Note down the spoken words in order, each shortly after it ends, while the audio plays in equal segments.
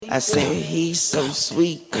I say he's so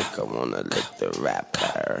sweet, I wanna lick the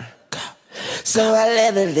rapper. So I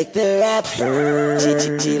let her lick the rapper.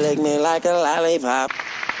 She licked me like a lollipop.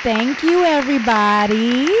 Thank you,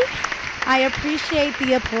 everybody. I appreciate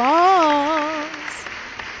the applause.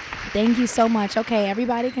 Thank you so much. Okay,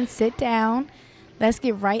 everybody can sit down. Let's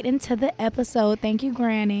get right into the episode. Thank you,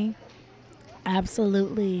 Granny.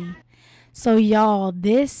 Absolutely. So, y'all,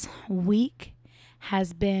 this week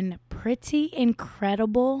has been pretty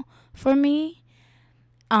incredible for me.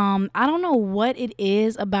 I don't know what it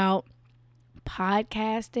is about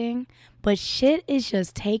podcasting, but shit is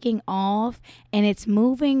just taking off and it's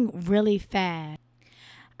moving really fast.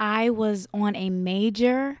 I was on a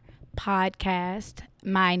major podcast,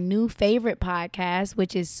 my new favorite podcast,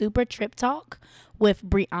 which is Super Trip Talk with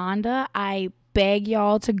Brianda. I beg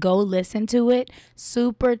y'all to go listen to it.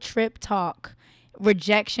 Super Trip Talk,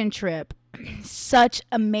 Rejection Trip. Such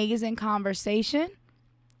amazing conversation.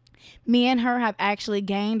 Me and her have actually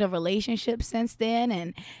gained a relationship since then,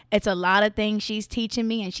 and it's a lot of things she's teaching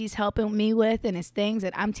me and she's helping me with, and it's things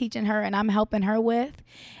that I'm teaching her and I'm helping her with,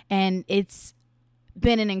 and it's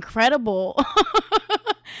been an incredible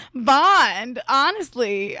bond,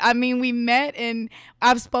 honestly. I mean, we met and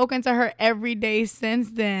I've spoken to her every day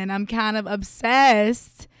since then. I'm kind of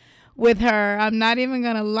obsessed with her. I'm not even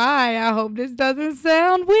gonna lie. I hope this doesn't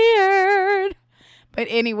sound weird. But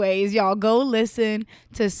anyways, y'all go listen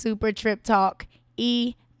to Super Trip Talk immediately.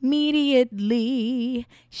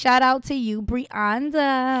 Shout out to you,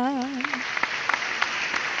 Brianda.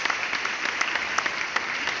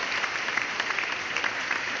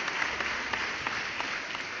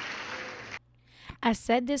 I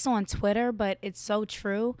said this on Twitter, but it's so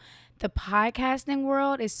true. The podcasting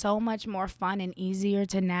world is so much more fun and easier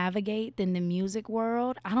to navigate than the music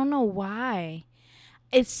world. I don't know why.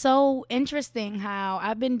 It's so interesting how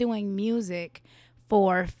I've been doing music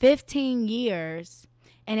for 15 years,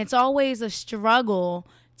 and it's always a struggle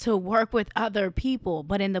to work with other people.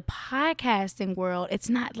 But in the podcasting world, it's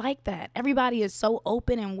not like that. Everybody is so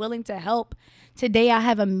open and willing to help. Today, I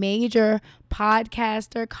have a major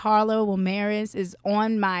podcaster, Carla Ramirez, is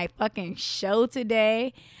on my fucking show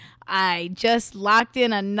today. I just locked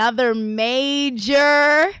in another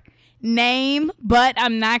major name, but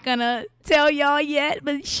I'm not gonna tell y'all yet,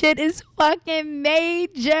 but shit is fucking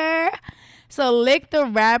major. So Lick the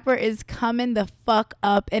Rapper is coming the fuck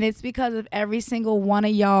up, and it's because of every single one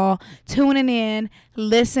of y'all tuning in,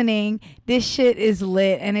 listening. This shit is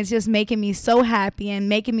lit, and it's just making me so happy and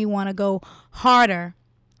making me want to go harder.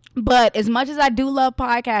 But as much as I do love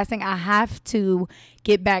podcasting, I have to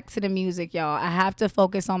get back to the music, y'all. I have to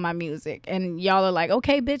focus on my music. And y'all are like,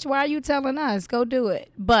 okay, bitch, why are you telling us? Go do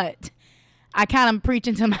it. But I kind of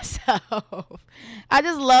preaching to myself. I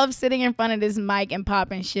just love sitting in front of this mic and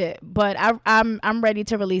popping shit. But I'm ready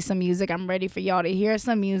to release some music. I'm ready for y'all to hear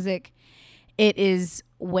some music. It is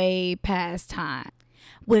way past time.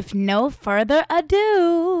 With no further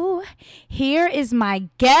ado, here is my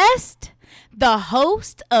guest, the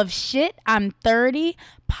host of Shit I'm 30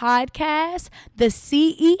 podcast, the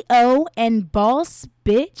CEO and boss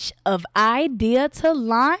bitch of Idea to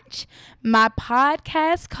Launch, my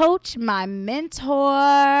podcast coach, my mentor,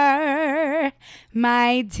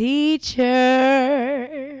 my teacher.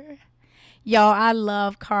 Y'all, I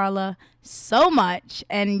love Carla so much,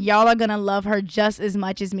 and y'all are gonna love her just as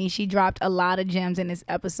much as me. She dropped a lot of gems in this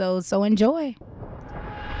episode, so enjoy.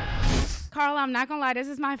 Carla, I'm not gonna lie, this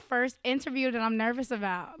is my first interview that I'm nervous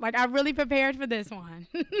about. Like, I really prepared for this one.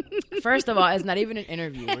 First of all, it's not even an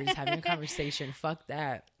interview. We're just having a conversation. Fuck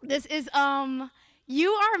that. This is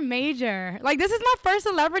you are major. Like, this is my first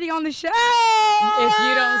celebrity on the show. If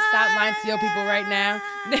you don't stop lying to your people right now.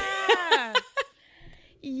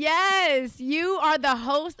 Yes, you are the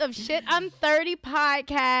host of Shit I'm 30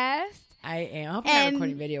 podcast. I am. I hope you're not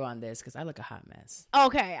recording video on this because I look a hot mess.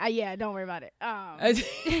 Okay, yeah, don't worry about it.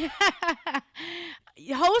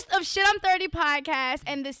 Host of Shit I'm 30 podcast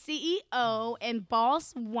and the CEO and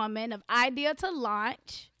boss woman of Idea to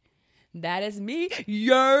Launch. That is me.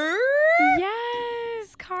 Yes,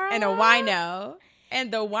 Carla. And a wino.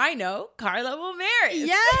 And the wino, Carla Ramirez.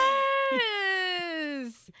 Yes.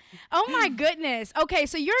 Oh my goodness. Okay,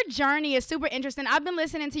 so your journey is super interesting. I've been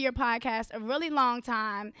listening to your podcast a really long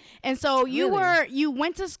time. And so you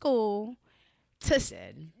went to school as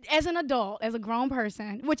an adult, as a grown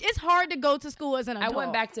person, which is hard to go to school as an adult. I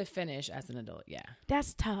went back to finish as an adult, yeah.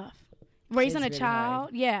 That's tough. Raising a child,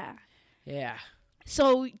 hard. yeah. Yeah.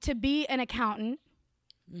 So to be an accountant,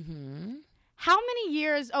 how many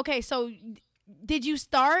years, okay, so did you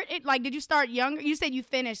start it? Like, did you start younger? You said you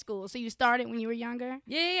finished school, so you started when you were younger?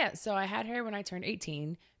 Yeah. So I had her when I turned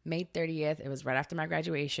 18 May 30th. It was right after my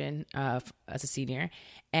graduation as a senior.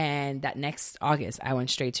 And that next August, I went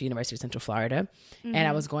straight to University of Central Florida. And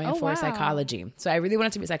I was going for psychology. So I really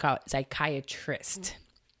wanted to be a psychiatrist.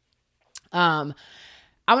 I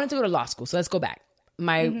wanted to go to law school. So let's go back.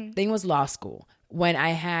 My thing was law school. When I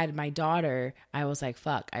had my daughter, I was like,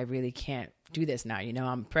 fuck, I really can't do this now. You know,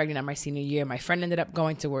 I'm pregnant on my senior year. My friend ended up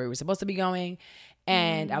going to where we were supposed to be going.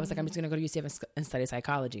 And I was like, I'm just going to go to UCF and study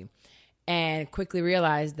psychology. And quickly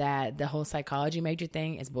realized that the whole psychology major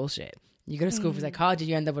thing is bullshit. You go to school for psychology,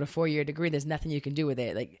 you end up with a 4-year degree. There's nothing you can do with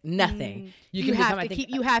it. Like nothing. You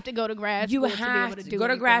have to go to grad school. You have to go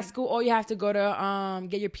to grad school, or you have to go to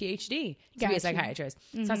get your PhD to be a psychiatrist.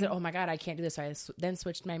 So I said, oh my God, I can't do this. So I then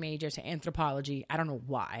switched my major to anthropology. I don't know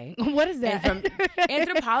why. What is that?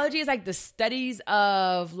 Anthropology is like the studies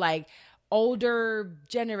of like older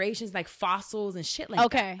generations, like fossils and shit like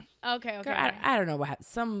that. Okay. Girl, I don't know what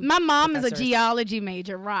happened. My mom is a geology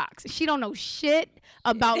major, rocks. She don't know shit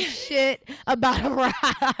about shit about a rock.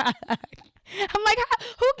 I'm like,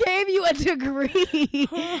 who gave you a degree?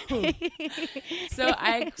 So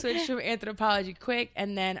I switched from anthropology quick,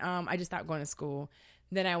 and then I just stopped going to school.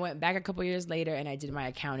 Then I went back a couple years later and I did my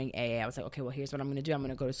accounting AA. I was like, okay, well, here's what I'm going to do. I'm going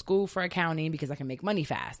to go to school for accounting because I can make money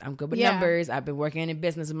fast. I'm good with numbers. I've been working in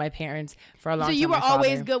business with my parents for a long time. So you were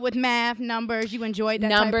always good with math, numbers. You enjoyed that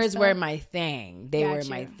Numbers type of stuff? were my thing. They were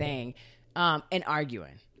my thing. And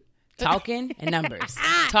arguing. Talking and numbers.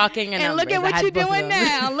 Talking and numbers. And look at what you're doing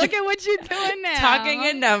now. Look at what you're doing now. Talking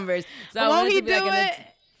and numbers. So won't he do it?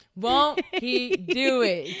 Won't he do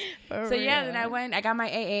it? So yeah, then I got my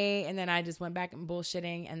AA, and then I just went back and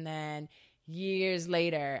bullshitting, and then years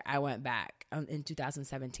later I went back in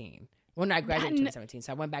 2017. Well, no, I graduated in 2017,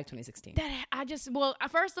 so I went back 2016.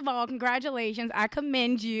 First of all, congratulations. I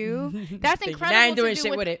commend you. That's incredible. I ain't doing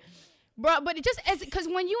shit with it. Bro, but it just because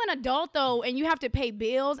when you're an adult though and you have to pay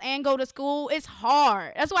bills and go to school, it's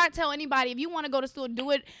hard. That's why I tell anybody, if you want to go to school,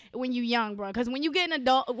 do it when you're young, bro. Because when you're an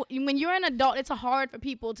adult, it's hard for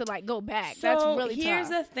people to like go back. So that's really tough. Here's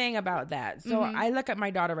the thing about that. So I look at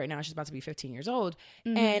my daughter right now. She's about to be 15 years old,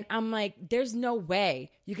 and I'm like, there's no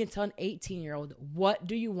way you can tell an 18-year-old what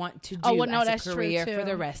do you want to do as a career for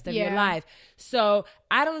the rest of your life. So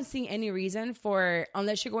I don't see any reason for,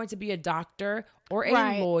 unless you're going to be a doctor or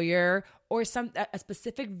a lawyer or a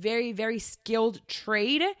specific very, very skilled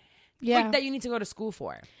trade that you need to go to school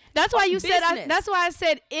for. That's why that's why I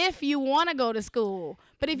said if you want to go to school.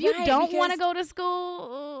 But if you don't want to go to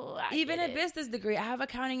school, even a business degree, I have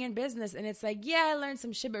accounting and business, and it's like, yeah, I learned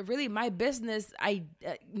some shit, but really my business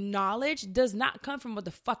knowledge does not come from what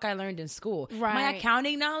the fuck I learned in school. Right. My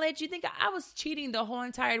accounting knowledge, you think I was cheating the whole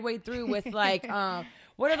entire way through with like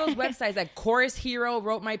what are those websites? Like Chorus Hero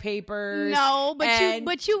wrote my papers. No,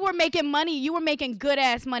 but you were making money. You were making good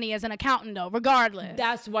ass money as an accountant though, regardless.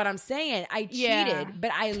 That's what I'm saying. I cheated,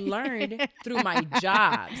 but I learned through my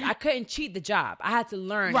jobs. I couldn't cheat the job. I had to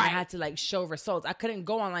learn. I had to like show results. I couldn't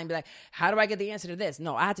go online and be like, how do I get the answer to this?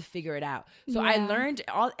 No, I had to figure it out. So I learned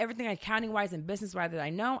everything accounting wise and business wise that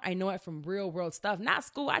I know it from real world stuff. Not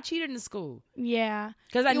school. I cheated in school. Yeah.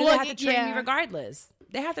 Because I knew they had to train me regardless.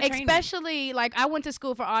 They have to train me. Especially like I went to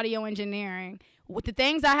school for audio engineering. With the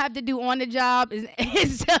things I have to do on the job is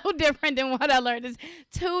so different than what I learned. It's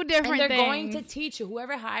two different things. And they're going to teach you.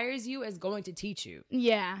 Whoever hires you is going to teach you.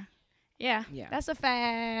 Yeah. That's a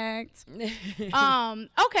fact.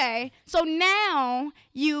 Okay. So now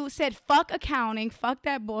you said fuck accounting, fuck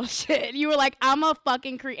that bullshit. You were like, I'm a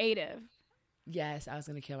fucking creative. Yes, I was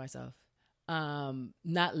gonna kill myself.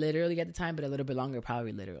 Not literally at the time, but a little bit longer,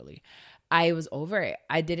 probably literally. I was over it.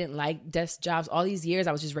 I didn't like desk jobs. All these years,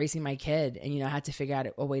 I was just raising my kid, and I had to figure out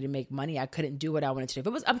a way to make money. I couldn't do what I wanted to do. If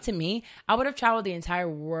it was up to me, I would have traveled the entire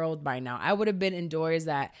world by now. I would have been indoors.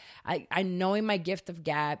 That I knowing my gift of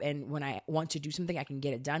gab, and when I want to do something, I can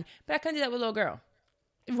get it done. But I couldn't do that with a little girl.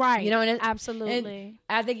 Right. Absolutely.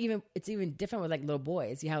 And I think it's even different with like little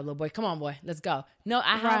boys. You have a little boy, come on boy, let's go. No,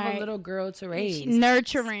 I have a little girl to raise.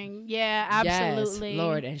 Nurturing. Yeah, absolutely. Yes,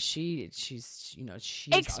 Lord. And she's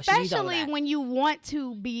especially when you want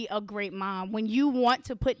to be a great mom, when you want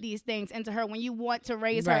to put these things into her, when you want to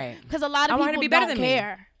raise her. Because a lot of people don't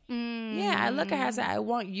care. Yeah, I look at her and say, I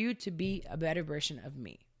want you to be a better version of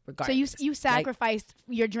me, regardless. So you sacrificed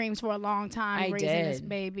your dreams for a long time raising this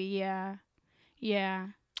baby. Yeah.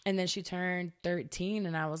 And then she turned 13,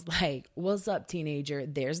 and I was like, what's up, teenager?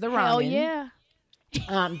 There's the ramen. Hell yeah.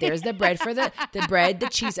 There's the bread for the bread, the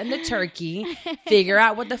cheese, and the turkey. Figure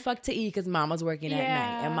out what the fuck to eat because mama's working at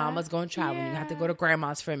night and mama's going to travel. You have to go to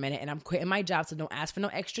grandma's for a minute, and I'm quitting my job, so don't ask for no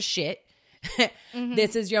extra shit.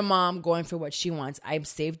 This is your mom going for what she wants. I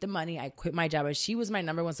saved the money. I quit my job. And she was my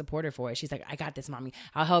number one supporter for it. She's like, I got this, mommy.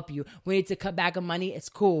 I'll help you. We need to cut back on money. It's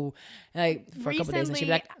cool. Like for a couple days. And she'd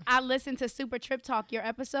be like, I listened to Super Trip Talk, your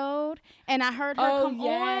episode, and I heard her come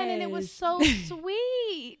on, and it was so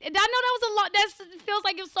sweet. And I know that was a lot. That feels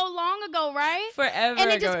like it was so long ago, right? Forever and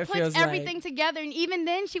it ago, just puts everything together. And even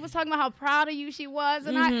then, she was talking about how proud of you she was,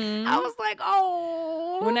 and I was like,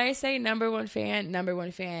 oh. When I say number one fan,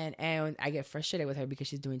 and I get frustrated with her because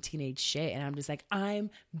she's doing teenage shit, and I'm just like, I'm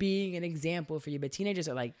being an example for you, but teenagers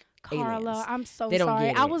are like Carla, aliens. I'm so sorry.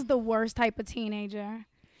 I was the worst type of teenager,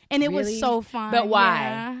 and it was so fun. But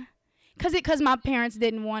why? Because my parents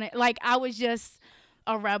didn't want it. Like, I was just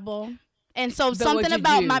a rebel, and so something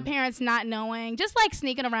about my parents not knowing, just like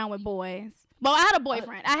sneaking around with boys. Well, I had a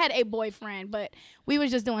boyfriend. I had a boyfriend, but we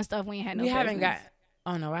was just doing stuff we had no business.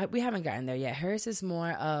 We haven't gotten there yet. Hers is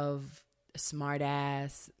more of smart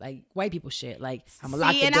ass, like white people shit. Like, I'm gonna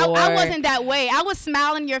lock the door. I wasn't that way. I was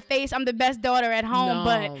smiling in your face. I'm the best daughter at home,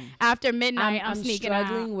 but after midnight, I'm sneaking out. I'm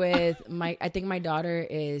struggling with I think my daughter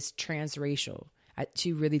is transracial.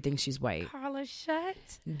 She really thinks she's white. Carla, shut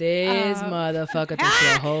this motherfucker thinks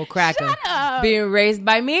she's a whole cracker being raised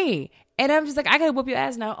by me. And I'm just like, I gotta whoop your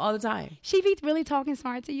ass now all the time. She be really talking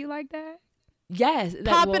smart to you like that? Yes.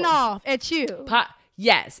 Popping off at you.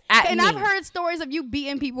 Yes. At me. I've heard stories of you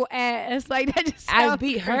beating people ass. Like, that just I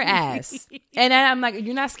beat her ass. And then I'm like,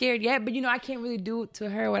 you're not scared yet? But, I can't really do to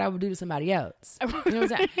her what I would do to somebody else. You know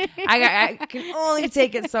what I'm saying? I can only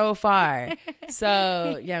take it so far.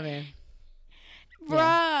 So, yeah, man. Bruh.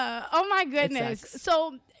 Yeah. Oh, my goodness.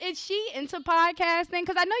 So, is she into podcasting?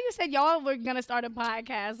 Because I know you said y'all were going to start a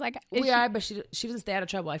podcast. Like, we are, but she doesn't stay out of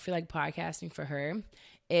trouble. I feel like podcasting for her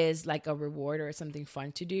is like a reward or something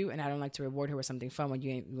fun to do, and I don't like to reward her with something fun when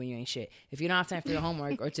you ain't shit. If you don't have time for your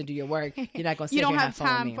homework or to do your work, you're not gonna sit here and have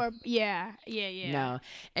fun with me. Yeah. No,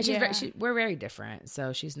 and we're very different,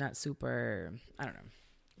 so she's not super. I don't know.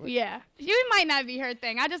 Yeah, you might not be her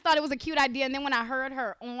thing. I just thought it was a cute idea, and then when I heard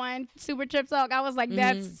her on Super Trip Talk, I was like,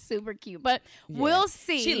 that's super cute. But we'll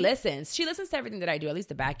see. She listens to everything that I do, at least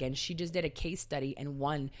the back end. She just did a case study and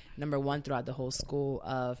won number one throughout the whole school.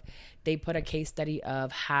 They put a case study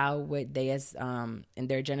of how would they, as in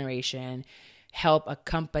their generation, help a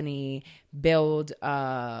company build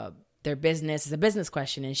their business. It's a business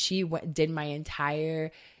question, and she did my entire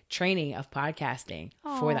training of podcasting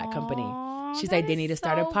for that company. She's like, they need to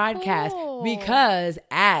start a podcast because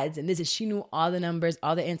ads, and she knew all the numbers,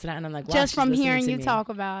 all the internet, and I'm like, wow, just from hearing you talk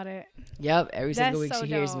about it. Yep, every single week she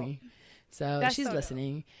hears me. So she's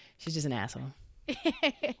listening. She's just an asshole.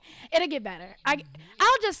 It'll get better.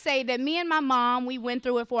 I'll just say that me and my mom, we went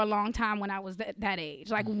through it for a long time when I was that age.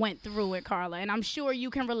 Like, went through it, Carla. And I'm sure you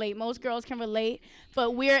can relate. Most girls can relate.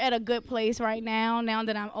 But we're at a good place right now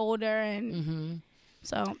that I'm older. And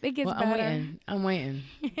so it gets better. I'm waiting.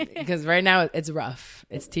 Because right now it's rough.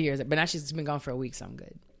 It's tears. But now she's been gone for a week, so I'm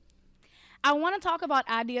good. I want to talk about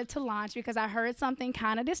Idea to Launch because I heard something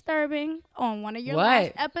kind of disturbing on one of your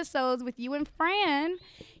last episodes with you and Fran.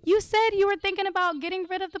 You said you were thinking about getting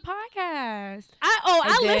rid of the podcast.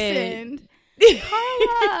 I listened.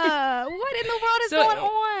 Carla, what in the world is going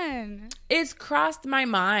on? It's crossed my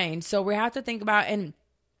mind. So we have to think about, and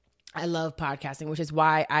I love podcasting, which is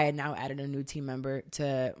why I now added a new team member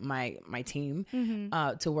to my team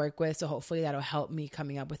to work with. So hopefully that'll help me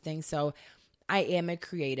coming up with things. So I am a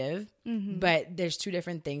creative, but there's two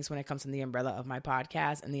different things when it comes to the umbrella of my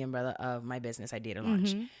podcast and the umbrella of my business Idea to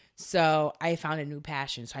Launch. So I found a new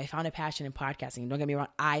passion. So I found a passion in podcasting. Don't get me wrong.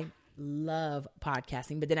 I love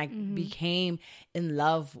podcasting, but then I became in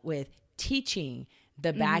love with teaching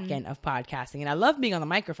the back end of podcasting. And I love being on the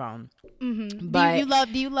microphone. But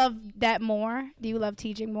do you love that more? Do you love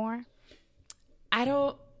teaching more? I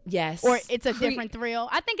don't. Yes. Or it's a different thrill.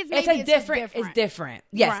 I think it's different. It's different.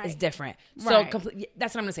 Yes, right. It's different. So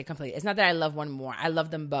that's what I'm going to say completely. It's not that I love one more. I love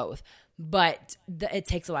them both. But it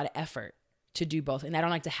takes a lot of effort to do both. And I don't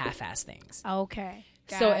like to half-ass things. Okay.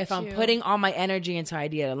 So if I'm putting all my energy into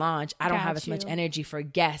Idea to Launch, I don't have as much energy for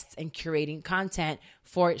guests and curating content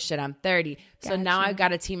for Shit I'm 30. So now I've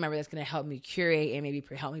got a team member that's going to help me curate and maybe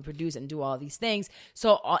help me produce and do all these things.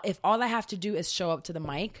 So if all I have to do is show up to the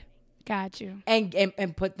mic. Got you.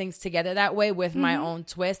 And put things together that way with my own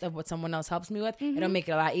twist of what someone else helps me with, it'll make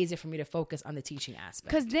it a lot easier for me to focus on the teaching aspect.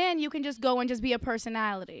 Because then you can just go and just be a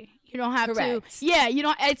personality. You don't have to. Yeah, you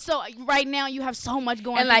don't. It's so right now you have so much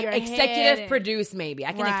going on. And like executive produce, maybe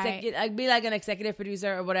I can I'd be like an executive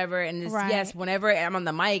producer or whatever. And yes, whenever I'm on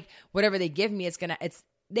the mic, whatever they give me,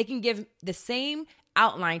 they can give the same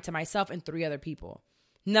outline to myself and 3 other people.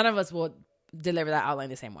 None of us will deliver that outline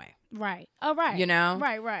the same way. Right. Oh, right. You know?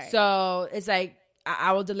 Right. So it's like,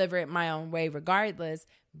 I will deliver it my own way regardless,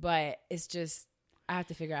 but it's just, I have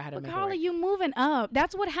to figure out how to make it work. Carla, you moving up.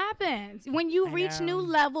 That's what happens. When you reach new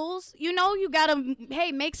levels, you know, you got to,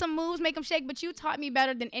 make some moves, make them shake, but you taught me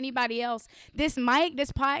better than anybody else. This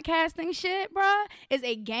podcasting shit, bruh, is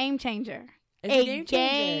a game changer. It's a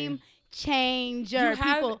game changer.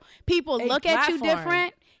 People look at you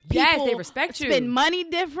different. People they respect you. Spend money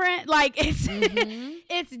different. Like, it's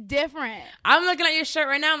it's different. I'm looking at your shirt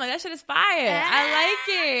right now. I'm like, that shit is fire. I like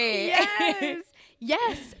it.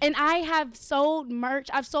 Yes. And I have sold merch.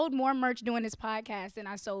 I've sold more merch doing this podcast than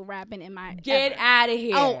I sold rapping in my Get out of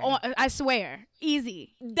here. Oh, I swear.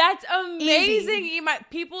 Easy. That's amazing. Easy.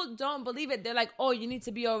 People don't believe it. They're like, oh, you need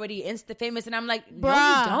to be already Insta famous. And I'm like, no,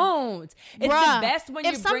 you don't. It's the best when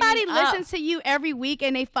you bring it up. If somebody listens to you every week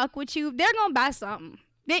and they fuck with you, they're going to buy something.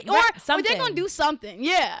 Or they're going to do something.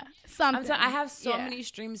 Yeah. Something. I have so many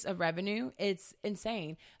streams of revenue. It's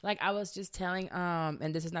insane. Like, I was just telling,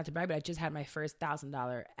 and this is not to brag, but I just had my first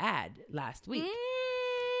 $1,000 ad last week.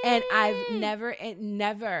 And I've never,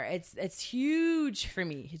 it's huge for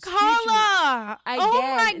me. It's Carla! Huge for me.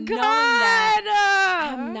 My God! Knowing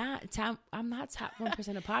that I'm not top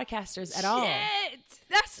 1% of podcasters at all.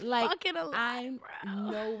 That's like, fucking a lot, I'm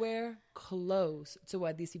nowhere close to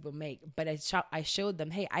what these people make. But I showed them,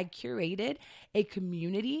 hey, I curated a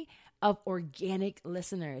community of organic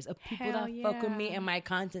listeners, of people that fuck with me and my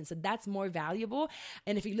content. So that's more valuable.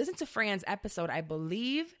 And if you listen to Fran's episode, I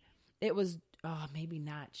believe it was, maybe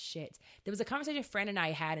not shit. There was a conversation Fran and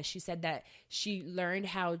I had, and she said that she learned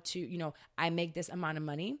how to, I make this amount of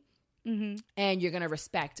money. Mm-hmm. And you're going to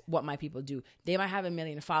respect what my people do. They might have 1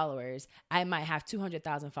 million followers. I might have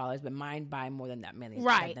 200,000 followers, but mine buy more than that million,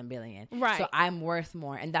 than billion. Right. So I'm worth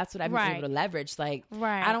more. And that's what I've been able to leverage. Like,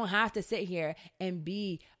 I don't have to sit here and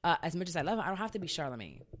be, as much as I love him, I don't have to be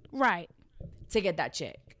Charlamagne. Right. To get that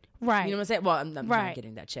chick. Right. You know what I'm saying? Well, I'm not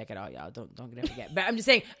getting that check at all, y'all. Don't forget. But I'm just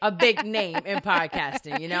saying a big name in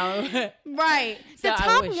podcasting, you know? Right. So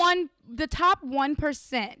the top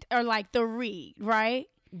 1% are like the Read, right?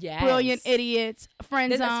 Yes. Brilliant Idiots,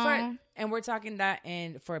 Friend Zone. And we're talking that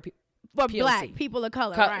for POC. Black people of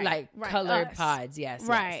color, right? Colored pods, yes.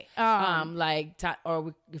 Right.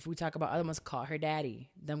 Yes. If we talk about other ones, Call Her Daddy.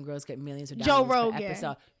 Them girls get millions of dollars Joe Rogan. per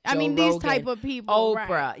episode. These type of people.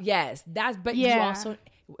 Oprah, yes. You also,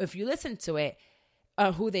 if you listen to it,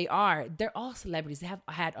 who they are, they're all celebrities. They have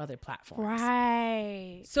had other platforms.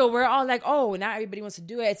 Right. So we're all like, oh, now everybody wants to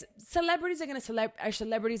do it. Celebrities are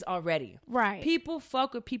celebrities already. Right. People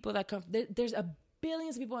fuck with people that come. There's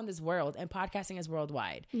billions of people in this world, and podcasting is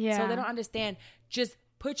worldwide. Yeah. So they don't understand. Just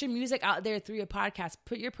put your music out there through your podcast.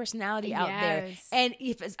 Put your personality out there. And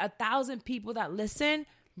if it's 1,000 people that listen,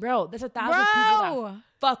 bro, there's 1,000 people that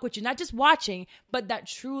fuck with you. Not just watching, but that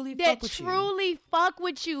truly fuck with you. That truly fuck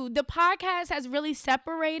with you. The podcast has really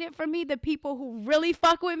separated for me the people who really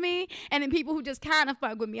fuck with me and the people who just kind of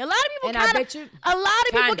fuck with me. A lot of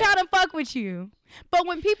people kind of fuck with you. But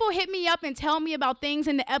when people hit me up and tell me about things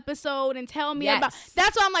in the episode and tell me about,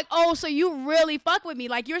 that's why I'm like, oh, so you really fuck with me.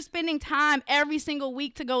 Like, you're spending time every single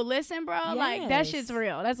week to go listen, bro. Yes. Like, that shit's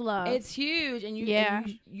real. That's love. It's huge. And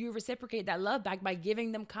you reciprocate that love back by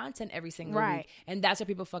giving them content every single week. And that's what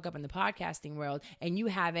people fuck up in the podcasting world. And you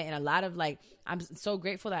have it. And a lot of, like, I'm so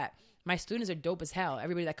grateful that my students are dope as hell.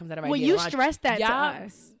 Everybody that comes out of my you stress that to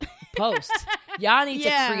us. Post. Y'all need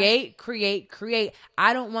to create.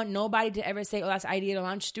 I don't want nobody to ever say, oh, that's Idea to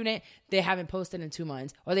Launch student. They haven't posted in 2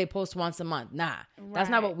 months. Or they post once a month. Nah. That's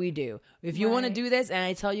not what we do. If you want to do this, and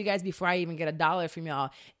I tell you guys before I even get $1 from y'all,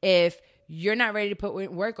 if you're not ready to put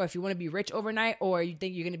in work, or if you want to be rich overnight, or you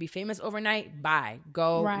think you're going to be famous overnight, bye.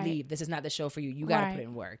 Go leave. This is not the show for you. You got to put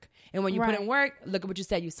in work. And when you put in work, look at what you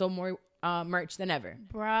said. You sold more merch than ever.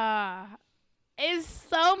 Bruh. It's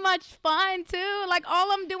so much fun too. Like,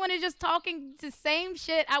 all I'm doing is just talking the same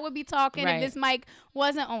shit I would be talking if this mic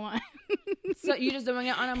wasn't on. So you're just doing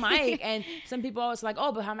it on a mic. And some people always like,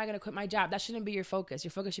 oh, but how am I going to quit my job? That shouldn't be your focus. Your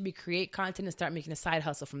focus should be create content and start making a side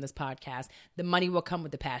hustle from this podcast. The money will come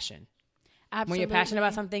with the passion. Absolutely. When you're passionate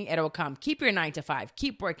about something, it'll come. Keep your 9 to 5.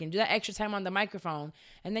 Keep working. Do that extra time on the microphone.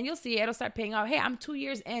 And then you'll see it'll start paying off. Hey, I'm 2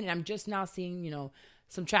 years in and I'm just now seeing,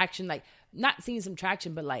 some traction. Like, not seeing some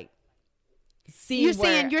traction, but like,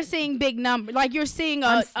 you're seeing big number. Like, you're seeing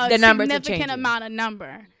a significant amount of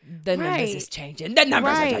number. The numbers is changing. The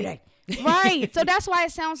numbers are changing. Right. So that's why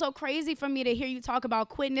it sounds so crazy for me to hear you talk about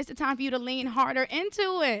quitting. It's the time for you to lean harder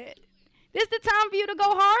into it. This is the time for you to go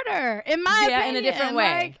harder, in my opinion. In a different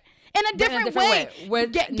way. in a different way.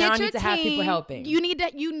 Get now I need to have people helping.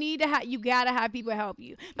 You gotta have people help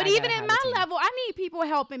you. But even at my level, I need people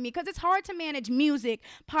helping me because it's hard to manage music,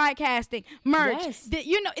 podcasting, merch. Yes.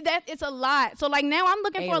 That it's a lot. So like now I'm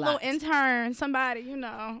looking for a little intern, somebody,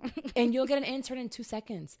 And you'll get an intern in 2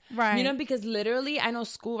 seconds. Right. Because literally I know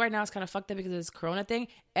school right now is kind of fucked up because of this Corona thing.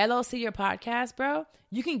 LLC your podcast, bro,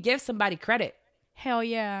 you can give somebody credit. Hell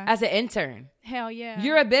yeah. As an intern. Hell yeah.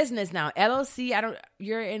 You're a business now. LLC,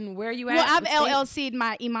 you're in, where are you at? Well, I've LLC'd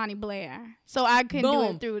my Imani Blair. So I can do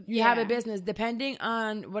it through. You have a business. Depending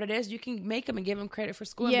on what it is, you can make them and give them credit for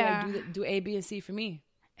school. Yeah. And be like, do A, B, and C for me.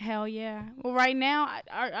 Hell yeah. Well, right now,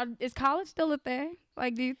 is college still a thing?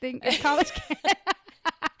 Like, do you think, is college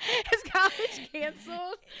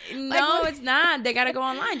canceled? No, it's not. They got to go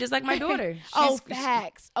online, just like my daughter.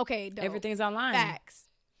 Facts. Okay, dope. Everything's online. Facts.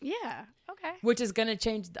 Yeah. Okay. Which is going to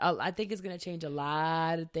change. I think it's going to change a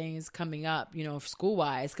lot of things coming up, school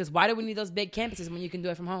wise. Because why do we need those big campuses when you can do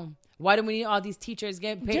it from home? Why do we need all these teachers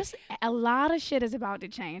getting paid? Just a lot of shit is about to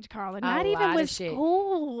change, Carla. Not even with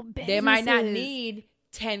school businesses. They might not need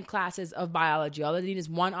 10 classes of biology. All they need is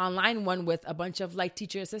one online one with a bunch of like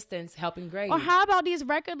teacher assistants helping grade. Or how about these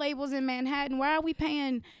record labels in Manhattan? Why are we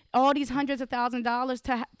paying all these hundreds of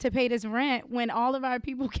 $1,000s to pay this rent when all of our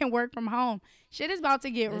people can work from home? Shit is about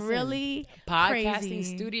to get really podcasting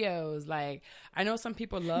crazy. Studios. Like, I know some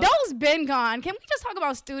people love those. Been gone. Can we just talk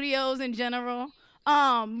about studios in general?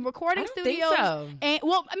 Recording studios. Think so. And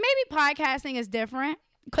well, maybe podcasting is different.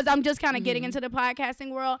 Because I'm just kind of getting into the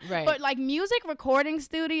podcasting world. Right. But like music recording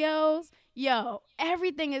studios,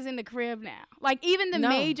 everything is in the crib now. Like even the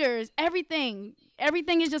majors, everything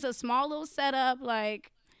is just a small little setup.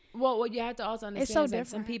 Like, well, what you have to also understand it's so is that different.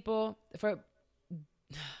 some people,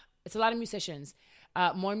 it's a lot of musicians.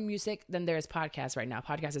 More music than there is podcasts right now.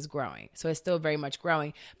 Podcast is growing. So it's still very much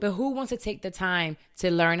growing. But who wants to take the time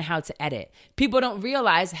to learn how to edit? People don't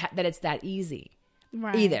realize that it's that easy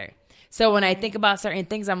either. So when I think about certain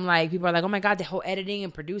things, I'm like, people are like, oh my God, the whole editing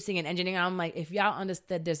and producing and engineering. I'm like, if y'all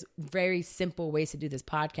understood there's very simple ways to do this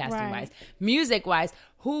podcasting wise, music wise,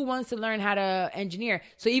 who wants to learn how to engineer?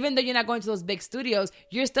 So even though you're not going to those big studios,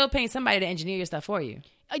 you're still paying somebody to engineer your stuff for you.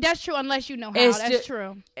 That's true, unless you know how. That's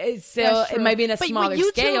true. It's still, it might be in a smaller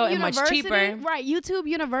scale and much cheaper. Right, YouTube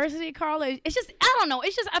University, Carla. It's just, I don't know.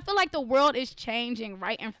 It's just, I feel like the world is changing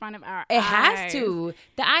right in front of our eyes. It has to.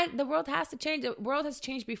 The world has to change. The world has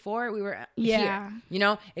changed before we were here.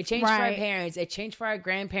 It changed for our parents. It changed for our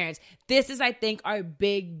grandparents. This is, I think, our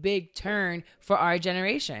big, big turn for our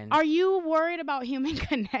generation. Are you worried about human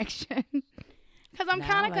connection? Because I'm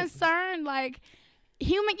kind of concerned, like,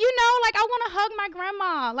 human, like I want to hug my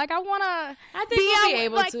grandma. Like I want to. I think we'll be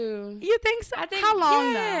able to. You think so? How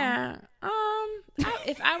long though?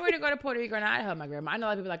 If I were to go to Puerto Rico and I'd hug my grandma, I know a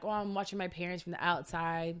lot of people are like, oh, I'm watching my parents from the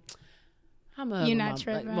outside. You're not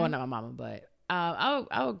tripping. Like, well, not my mama, but I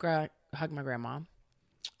would hug my grandma.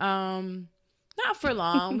 Not for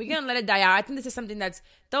long. We're gonna let it die out. I think this is something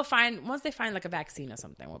they'll find once they find like a vaccine or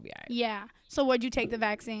something. We'll be all right. Yeah. So would you take the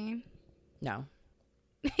vaccine? No.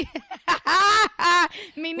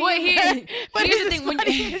 Me neither. Well, here's the thing. When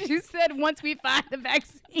you said once we find the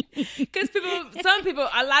vaccine, because a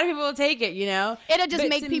lot of people will take it. It'll just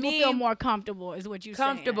make people feel more comfortable. Is what you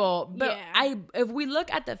comfortable? But if we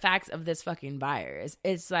look at the facts of this fucking virus,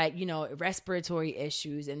 it's like respiratory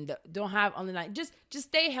issues and don't have only like just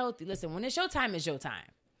stay healthy. Listen, when it's your time, it's your time.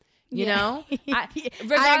 I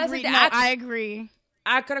agree. I agree.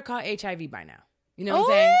 I could have caught HIV by now. You know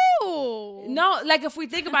what I'm saying? No, like if we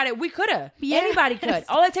think about it, we could have. Yeah. Anybody could.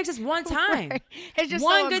 All it takes is one time. Right. It's just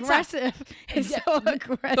one good aggressive. Time. It's so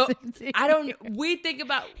aggressive. We're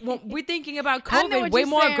thinking about COVID way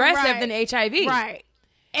more aggressive than HIV. Right.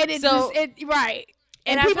 And it's right.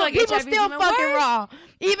 And people still fucking wrong.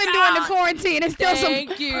 Even during the quarantine, it's still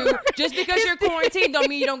Thank you. Just because you're quarantined don't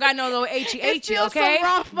mean you don't got no little HE, okay?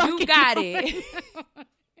 You got it.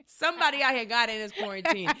 Somebody out here got in this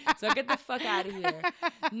quarantine. So get the fuck out of here.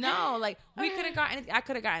 No, like I could have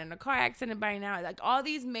gotten in a car accident by now. Like all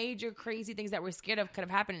these major crazy things that we're scared of could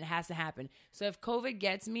have happened and it has to happen. So if COVID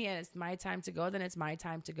gets me and it's my time to go, then it's my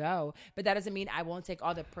time to go. But that doesn't mean I won't take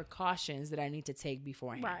all the precautions that I need to take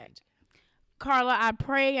beforehand. Right. Carla, I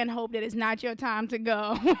pray and hope that it's not your time to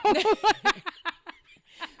go.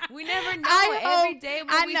 We never know. Every day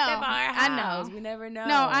when we step out our house, we never know.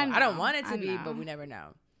 No, I know. I don't want it to be, but we never know.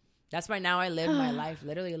 That's why now I live my life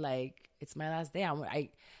literally like it's my last day.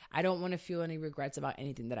 I don't want to feel any regrets about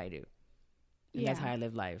anything that I do. And that's how I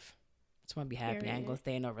live life. just want to be happy. I ain't gonna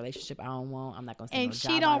stay in no relationship I don't want. I'm not gonna stay in no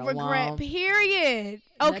job she don't regret. Want. Period.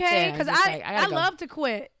 Okay, because I love to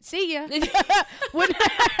quit. See ya. Wouldn't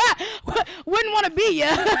want to be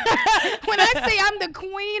ya. When I say I'm the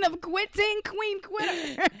queen of quitting, queen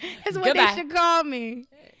quitter is what they should call me.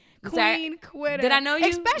 Queen quitter. Did I know you?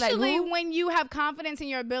 Especially when you have confidence in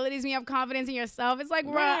your abilities, when you have confidence in yourself. It's like,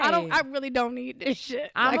 bro, I really don't need this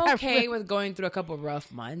shit. I'm okay with going through a couple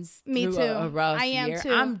rough months. Me too. A rough I am year.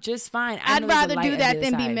 too. I'm just fine. I'd rather do that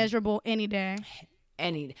than be miserable any day.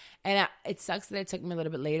 It sucks that it took me a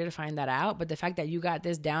little bit later to find that out. But the fact that you got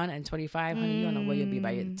this down at 25, honey, you don't know where you'll be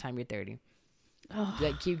by the time you're 30.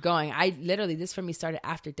 Like, keep going. This for me started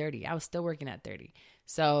after 30. I was still working at 30.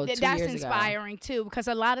 So 2 years ago. That's inspiring too, because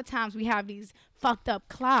a lot of times we have these fucked up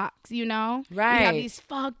clocks, you know? Right. We have these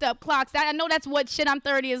fucked up clocks. I know that's what shit I'm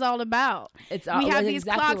 30 is all about. We have these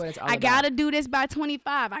exactly clocks. What it's all I about. gotta do this by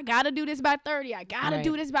 25. I gotta do this by 30. I gotta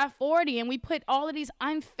do this by 40. And we put all of these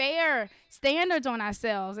unfair standards on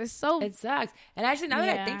ourselves. It sucks. And actually, now that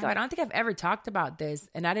I think about it, I don't think I've ever talked about this,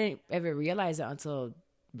 and I didn't ever realize it until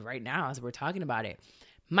right now as we're talking about it.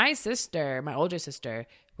 My older sister,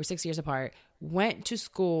 we're 6 years apart, went to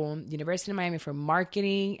school, University of Miami, for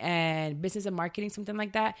marketing and business and marketing, something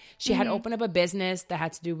like that. She had opened up a business that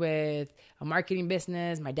had to do with a marketing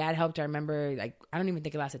business. My dad helped her. I remember, I don't even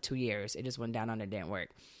think it lasted 2 years. It just went down and it didn't work.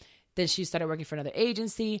 Then she started working for another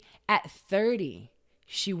agency. At 30,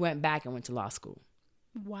 she went back and went to law school.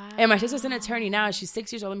 Wow. And my sister's an attorney now. She's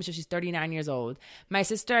 6 years old. So she's 39 years old. My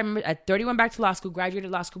sister, I remember, at 30, went back to law school,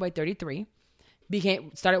 graduated law school by 33.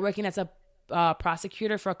 Started working as a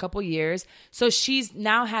prosecutor for a couple years. So she's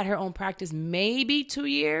now had her own practice maybe 2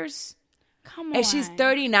 years. Come on. And she's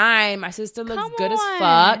 39. My sister looks good as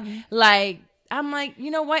fuck. I'm like,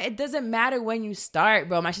 you know what? It doesn't matter when you start,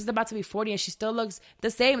 bro. My sister's about to be 40 and she still looks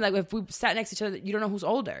the same. Like, if we sat next to each other, you don't know who's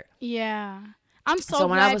older. Yeah. I'm so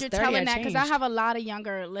glad you're telling that, because I have a lot of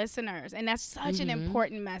younger listeners, and that's such an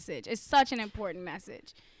important message. It's such an important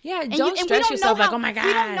message. Yeah, don't stress yourself like, oh my God.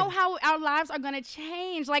 We don't know how our lives are going to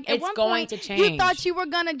change. Like, at one point, to change. You thought you were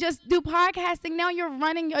going to just do podcasting. Now you're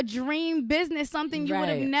running a dream business, something you would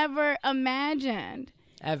have never imagined.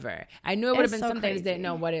 Ever. I knew it would have been something. I just didn't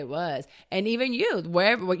know what it was. And even you,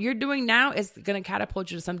 what you're doing now is going to catapult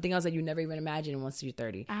you to something else that you never even imagined once you're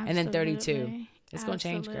 30. Absolutely. And then 32. It's going to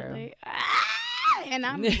change, girl. And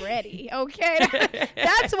I'm ready, okay?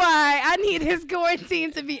 That's why I need this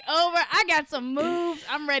quarantine to be over. I got some moves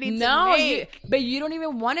I'm ready to make. But you don't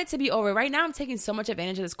even want it to be over. Right now, I'm taking so much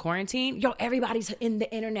advantage of this quarantine. Yo, everybody's in the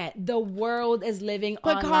internet. The world is living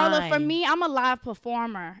online. But Carla, for me, I'm a live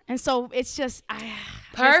performer. And so it's just...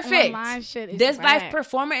 Perfect. This live live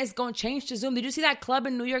performer is going to change to Zoom. Did you see that club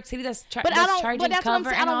in New York City that's charging cover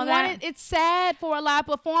and all that? It's sad for a live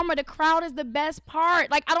performer. The crowd is the best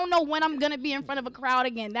part. Like, I don't know when I'm going to be in front of a crowd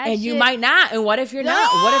again. You might not. And what if you're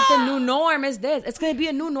not? What if the new norm is this? It's going to be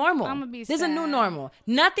a new normal. I'm going to be sad. This is a new normal.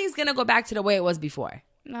 Nothing's going to go back to the way it was before.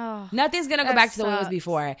 No. Nothing's going to go back to the way it was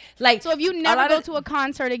before. Like, so if you never go to a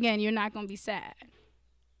concert again, you're not going to be sad.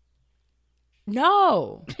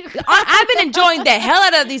 No. I've been enjoying the hell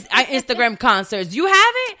out of these Instagram concerts. You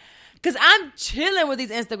haven't? Because I'm chilling with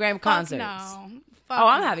these Instagram concerts. No.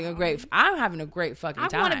 I'm having a great fucking time.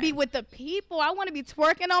 I want to be with the people. I want to be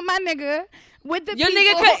twerking on my nigga with the people. But your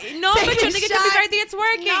nigga could be right there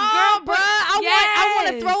twerking, girl. Bro, I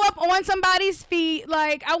want to throw up on somebody's feet.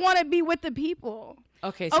 Like, I want to be with the people.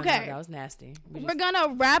 Okay. No, that was nasty. We're going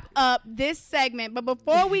to wrap up this segment. But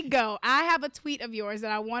before we go, I have a tweet of yours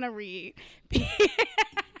that I want to read.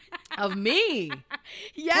 Of me?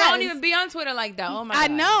 Yes. I don't even be on Twitter like that. Oh, my God. I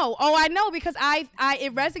know. I know, because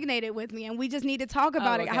it resonated with me, and we just need to talk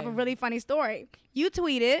about it. I have a really funny story. You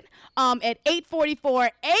tweeted at 8:44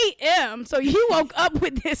 a.m., so you woke up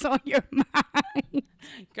with this on your mind.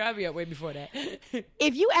 Gotta be up way before that.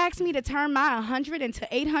 If you ask me to turn my 100 into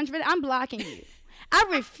 800, I'm blocking you. I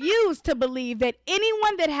refuse to believe that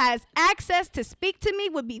anyone that has access to speak to me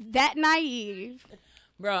would be that naive.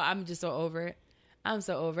 Bro, I'm just so over it. I'm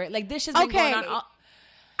so over it. Like, this shit's been going on.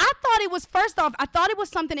 I thought it was, first off,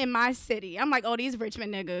 something in my city. I'm like, oh, these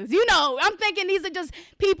Richmond niggas. You know, I'm thinking these are just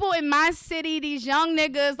people in my city, these young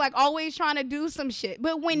niggas, like, always trying to do some shit.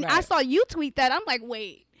 But when I saw you tweet that, I'm like,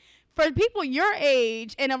 wait, for people your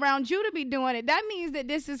age and around you to be doing it, that means that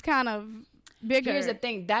this is kind of bigger. Here's the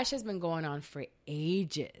thing. That shit's been going on for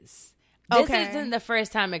ages. This isn't the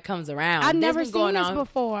first time it comes around. I've never seen this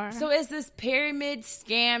before. So it's this pyramid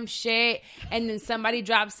scam shit, and then somebody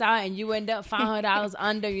drops out and you end up $500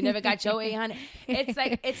 under. You never got your $800. It's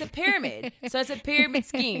like, it's a pyramid. So it's a pyramid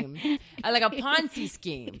scheme, like a Ponzi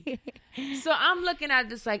scheme. So I'm looking at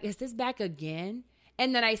this like, is this back again?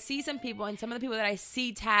 And then I see some people, and some of the people that I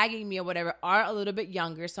see tagging me or whatever are a little bit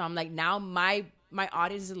younger. So I'm like, now my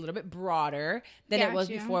audience is a little bit broader than it was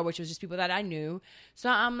before, which was just people that I knew. So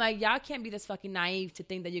I'm like, y'all can't be this fucking naive to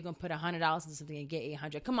think that you're going to put $100 into something and get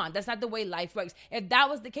 $800. Come on, that's not the way life works. If that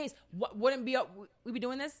was the case, wouldn't we be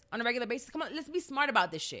doing this on a regular basis? Come on, let's be smart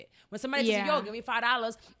about this shit. When somebody says, yo, give me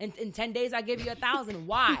 $5, and in 10 days I give you $1,000.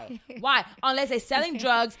 Why? Unless they're selling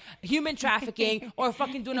drugs, human trafficking, or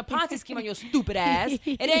fucking doing a Ponzi scheme on your stupid ass,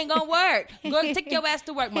 it ain't going to work. Go take your ass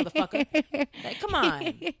to work, motherfucker. Like, come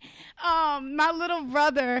on. My little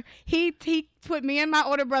brother, he put me and my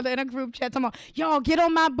older brother in a group chat talking about, y'all get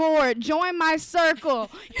on my board, join my circle.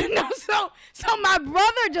 So my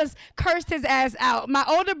brother just cursed his ass out. My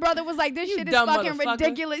older brother was like, this shit is fucking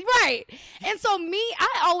ridiculous. Right. And so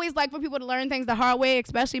I always like for people to learn things the hard way,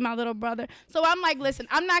 especially my little brother. So I'm like, listen,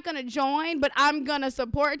 I'm not going to join, but I'm going to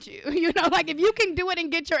support you. Like if you can do it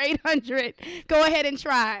and get your 800, go ahead and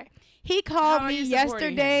try. He called me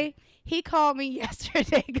yesterday.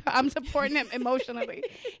 I'm supporting him emotionally.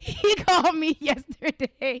 He called me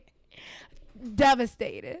yesterday.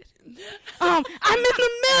 Devastated. I'm in the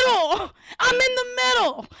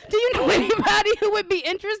middle. Do you know anybody who would be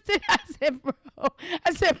interested? I said,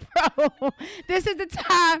 bro, this is the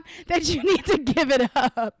time that you need to give it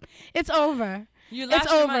up. It's over.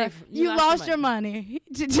 It's over. You lost your money.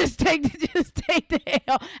 Just take the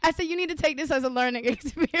L. I said you need to take this as a learning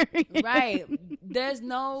experience. Right. There's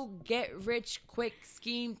no get rich quick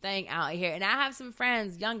scheme thing out here. And I have some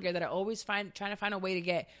friends younger that are always trying to find a way to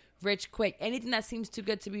get rich quick. Anything that seems too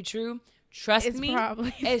good to be true, trust me,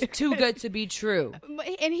 it's too good to be true.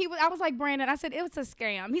 And I was like, Brandon, I said, it was a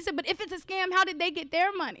scam. He said, but if it's a scam, how did they get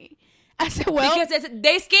their money? I said, well, because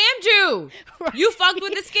they scammed you. Right. You fucked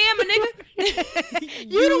with the scammer,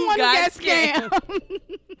 nigga. you the one who got scammed.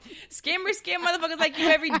 Scammers scam motherfuckers like you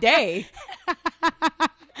every day.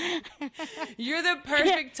 You're the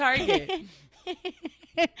perfect target.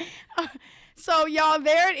 So, y'all,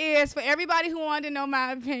 there it is for everybody who wanted to know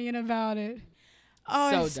my opinion about it.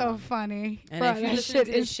 Oh, it's so funny. And if you listen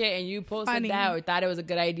to this shit and you posted that or thought it was a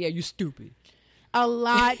good idea, you stupid. A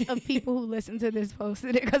lot of people who listen to this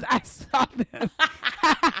posted it because I saw them.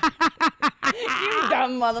 You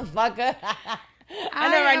dumb motherfucker.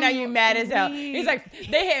 I know right now you mad as hell. He's like,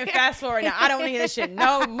 they hitting fast forward now. I don't need this shit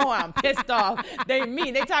no more. I'm pissed off. They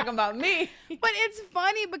talking about me. But it's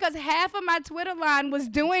funny because half of my Twitter line was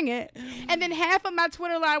doing it. And then half of my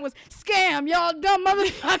Twitter line was, scam, y'all dumb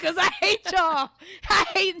motherfuckers. I hate y'all. I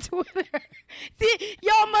hate Twitter.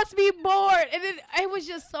 Y'all must be bored. And then it was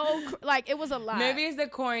just so, it was a lot. Maybe it's the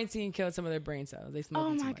quarantine killed some of their brain cells. They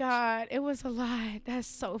smoked too much. God. It was a lot. That's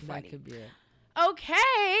so funny. That could be it.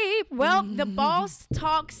 Okay, well, the Boss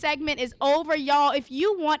Talk segment is over, y'all. If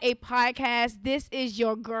you want a podcast, this is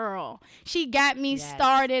your girl. She got me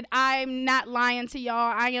started. I'm not lying to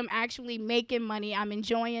y'all. I am actually making money. I'm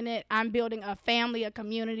enjoying it. I'm building a family, a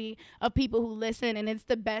community of people who listen, and it's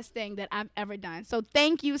the best thing that I've ever done. So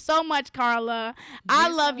thank you so much, Carla. I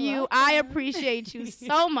love you. I appreciate you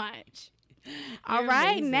so much. All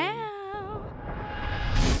right, amazing. Now.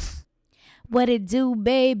 What it do,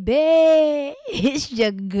 baby? It's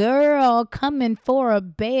your girl coming for a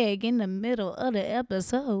bag in the middle of the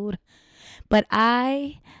episode. But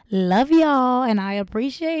I love y'all and I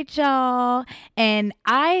appreciate y'all. And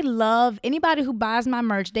I love anybody who buys my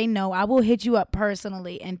merch. They know I will hit you up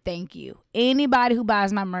personally and thank you. Anybody who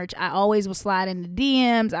buys my merch, I always will slide in the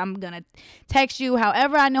DMs. I'm going to text you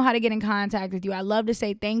however I know how to get in contact with you. I love to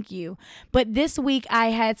say thank you. But this week I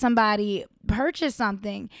had somebody purchase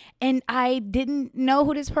something and I didn't know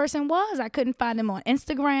who this person was. I couldn't find them on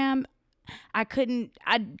Instagram. I couldn't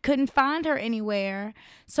find her anywhere.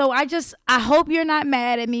 So I hope you're not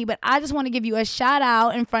mad at me, but I just want to give you a shout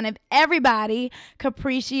out in front of everybody.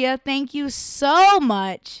 Capricia, thank you so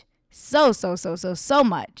much. So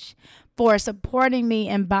much for supporting me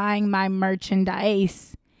and buying my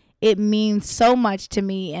merchandise. It means so much to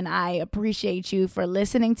me, and I appreciate you for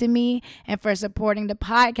listening to me and for supporting the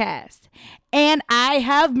podcast. And I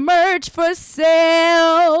have merch for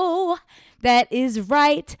sale. That is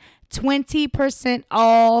right. 20%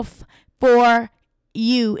 off for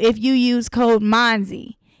you if you use code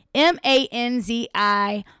Manzi.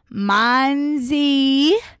 MANZI,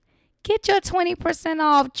 Manzi. Get your 20%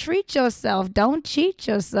 off. Treat yourself. Don't cheat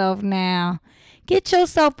yourself now. Get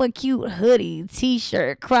yourself a cute hoodie,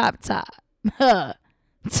 t-shirt, crop top.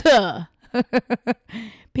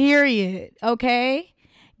 Period. Okay?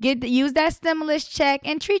 Use that stimulus check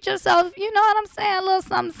and treat yourself, you know what I'm saying? A little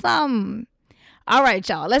something. All right,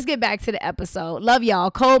 y'all. Let's get back to the episode. Love y'all.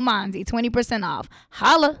 Code Manzi, 20% off.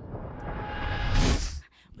 Holla.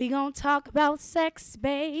 We gonna talk about sex,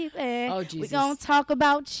 baby. Oh, Jesus. We gonna talk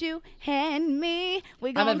about you and me.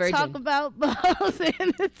 We gonna talk about balls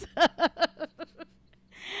in the tub.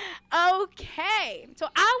 Okay, so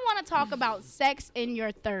I want to talk about sex in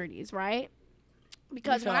your 30s, right?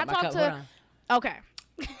 Because when I talk to... Okay.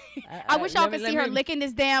 I wish y'all could see her licking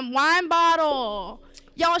this damn wine bottle.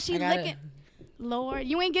 Y'all, she licking... Lord,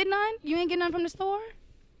 you ain't getting none? You ain't getting none from the store?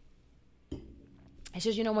 It's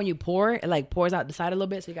just, when you pour, it like pours out the side a little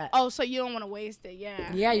bit, so you got... Oh, so you don't want to waste it,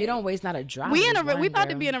 yeah. Yeah, you don't waste not a drop. We about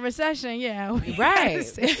to be in a recession, yeah. Right.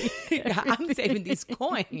 I'm saving these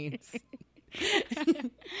coins.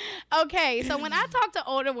 Okay, so when I talk to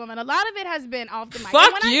older women, a lot of it has been off the mic.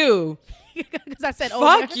 Fuck you. Because I said older.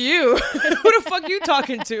 Fuck you. Who the fuck you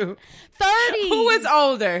talking to? 30. Who is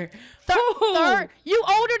older? You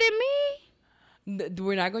older than me?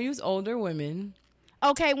 We're not going to use older women.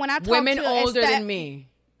 Okay, when I talk women to older than me.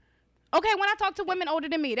 Okay, when I talk to women older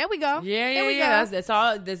than me. There we go. Yeah. That's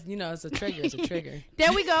all. That's, it's a trigger. It's a trigger.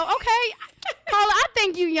 There we go. Okay. Carla, I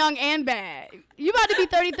think you young and bad. You about to be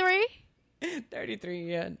 33? 33,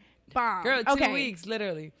 yeah. Bomb. Girl, 2 weeks,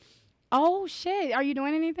 literally. Oh, shit. Are you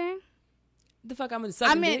doing anything? The fuck I'm going to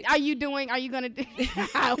suck dick? Are you going to do...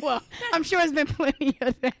 Well, I'm sure it's been plenty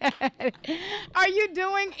of that. Are you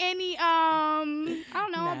doing any, I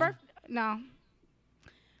don't know, nah. No.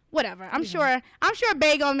 Whatever. I'm sure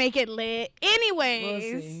Bay gonna make it lit.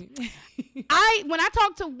 Anyways, we'll see. When I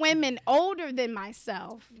talk to women older than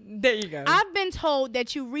myself, there you go. I've been told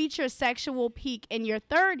that you reach your sexual peak in your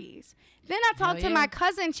 30s. Then I talked to my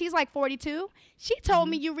cousin. She's like 42. She told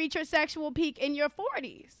me you reach your sexual peak in your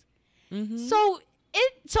 40s. Mm-hmm.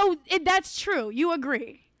 So that's true. You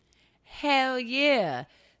agree? Hell yeah.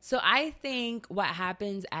 So I think what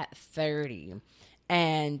happens at 30,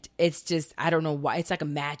 and it's just, I don't know why, it's like a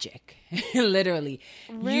magic, literally.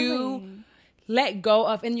 Really? You let go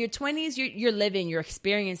of, in your 20s, you're living, you're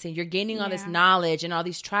experiencing, you're gaining all this knowledge and all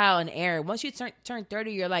these trial and error. Once you turn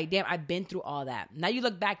 30, you're like, damn, I've been through all that. Now you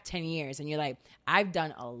look back 10 years and you're like, I've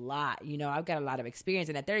done a lot. I've got a lot of experience.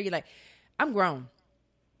 And at 30, you're like, I'm grown.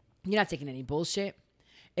 You're not taking any bullshit.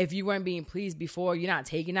 If you weren't being pleased before, you're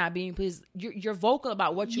not being pleased. You're vocal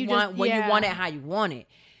about what you want, when you want it, how you want it,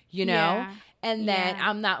 Yeah. And then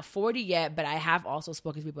I'm not 40 yet, but I have also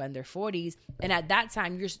spoken to people in their 40s. And at that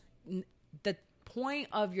time, the point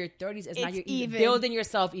of your 30s is now you're building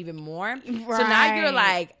yourself even more. Right. So now you're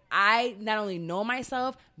like, I not only know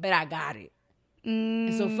myself, but I got it.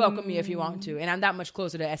 And so fuck with me if you want to. And I'm that much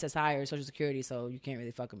closer to SSI or Social Security, so you can't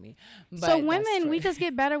really fuck with me. But so women, we just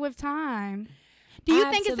get better with time. Do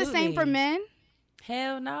you think it's the same for men?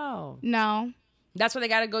 Hell no. No. That's why they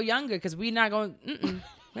got to go younger, because we're not going,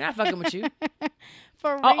 we're not fucking with you.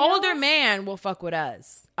 For real? An older man will fuck with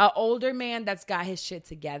us. An older man that's got his shit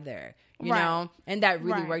together, you know, and that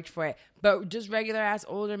really worked for it. But just regular ass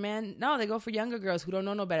older men, no, they go for younger girls who don't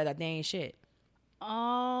know no better, that they ain't shit.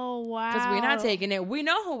 Oh, wow. Because we're not taking it. We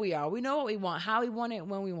know who we are. We know what we want, how we want it,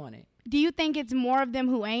 when we want it. Do you think it's more of them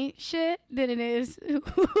who ain't shit than it is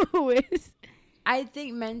who is? I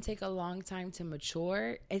think men take a long time to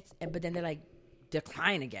mature. But then they like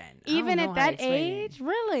decline again. Even at that age?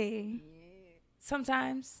 Really?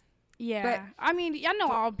 Sometimes. Yeah. But I mean, I know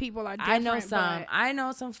all people are different. I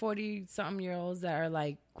know some 40-something-year-olds that are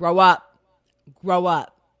like, grow up.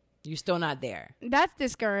 You're still not there. That's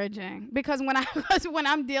discouraging, because when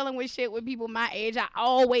I'm dealing with shit with people my age, I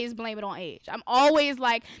always blame it on age. I'm always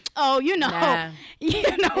like, oh, it's not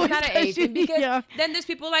an age. Because then there's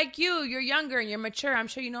people like you. You're younger and you're mature. I'm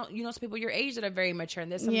sure you know some people your age that are very mature,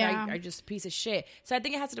 and there's some that are just a piece of shit. So I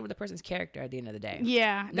think it has to do with the person's character at the end of the day.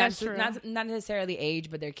 Yeah, that's true. Not necessarily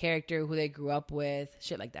age, but their character, who they grew up with,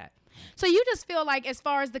 shit like that. So you just feel like, as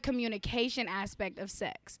far as the communication aspect of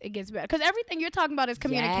sex, it gets better, because everything you're talking about is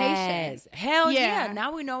communication. Yes. Hell yeah.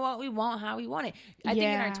 Now we know what we want, how we want it. I think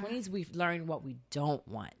in our 20s we've learned what we don't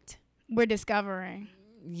want. We're discovering.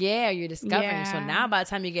 Yeah, you're discovering. Yeah. So now by the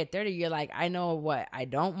time you get 30, you're like, I know what I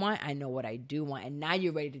don't want. I know what I do want. And now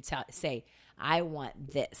you're ready to say, I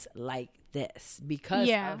want this, like this, because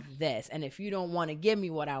of this. And if you don't want to give me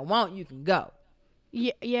what I want, you can go.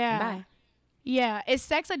 Yeah. Bye. Yeah. Is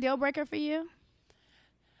sex a deal breaker for you?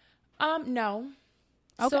 No.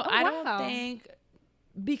 Okay. So I don't think,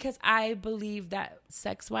 because I believe that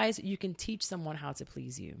sex-wise, you can teach someone how to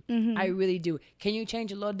please you. Mm-hmm. I really do. Can you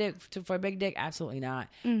change a little dick for a big dick? Absolutely not.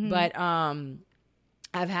 Mm-hmm. But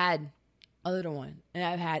I've had a little one and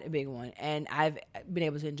I've had a big one, and I've been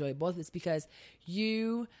able to enjoy both. It's because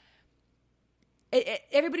you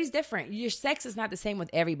everybody's different. Your sex is not the same with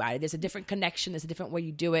everybody. There's a different connection. There's a different way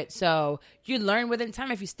you do it. So you learn within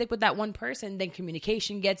time. If you stick with that one person, then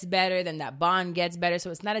communication gets better. Then that bond gets better.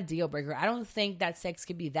 So it's not a deal breaker. I don't think that sex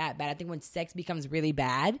could be that bad. I think when sex becomes really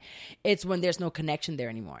bad, it's when there's no connection there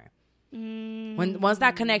anymore. Once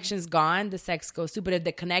that connection's gone, the sex goes too. But if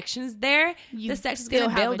the connection's there, the sex is going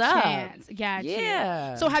to build up. Gotcha.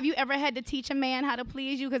 Yeah. So have you ever had to teach a man how to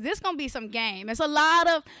please you? Because this going to be some game. It's a lot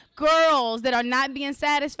of girls that are not being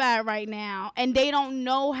satisfied right now, and they don't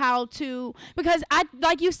know how to. Because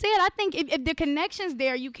like you said, I think if the connection's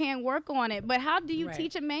there, you can work on it. But how do you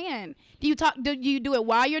teach a man? Do you do it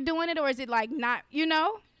while you're doing it, or is it like not?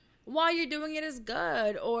 While you're doing it is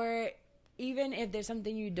good, or even if there's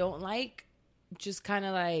something you don't like, just kind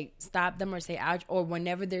of like stop them or say ouch. Or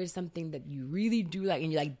whenever there's something that you really do like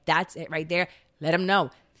and you're like, that's it right there, let them know.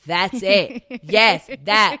 That's it. Yes,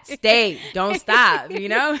 that. Stay. Don't stop, You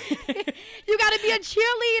got to be a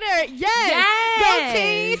cheerleader. Yes. Go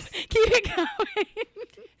team. Keep it going.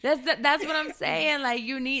 That's what I'm saying.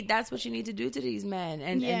 Like that's what you need to do to these men.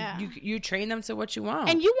 And you train them to what you want.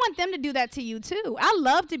 And you want them to do that to you too. I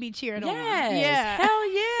love to be cheered on. Yeah.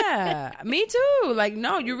 Hell yeah. Me too. Like,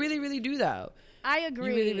 no, you really, really do though. I agree.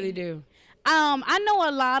 You really, really do. I know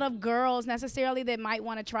a lot of girls necessarily that might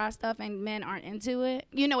want to try stuff and men aren't into it.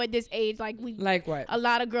 At this age, like what? A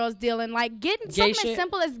lot of girls dealing like getting something as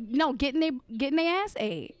simple as getting their ass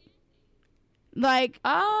ate. Like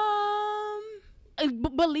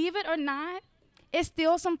believe it or not, it's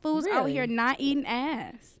still some fools out here not eating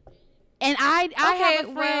ass. And I have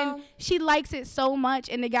a friend, she likes it so much,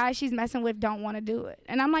 and the guy she's messing with don't want to do it.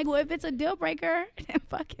 And I'm like, well, if it's a deal breaker, then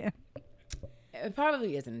fuck him. It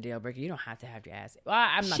probably isn't a deal breaker. You don't have to have your ass. Well,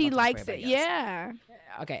 I'm not. She likes it. Yeah.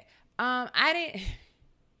 Okay. I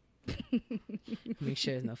didn't make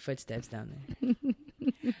sure there's no footsteps down there.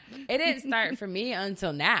 It didn't start for me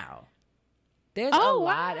until now. There's a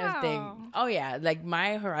lot of things. Oh yeah, like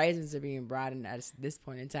my horizons are being broadened at this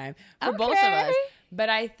point in time for both of us. But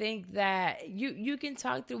I think that you can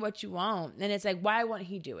talk through what you want, and it's like, why won't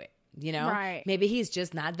he do it? Right? Maybe he's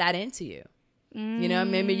just not that into you.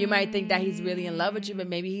 Maybe you might think that he's really in love with you, but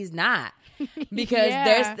maybe he's not, because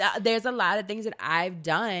there's a lot of things that I've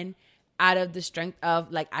done out of the strength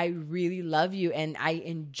of like, I really love you and I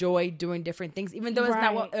enjoy doing different things, even though it's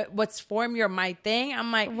not what's for me or my thing.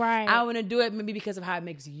 I'm like, I want to do it maybe because of how it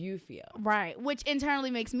makes you feel. Right. Which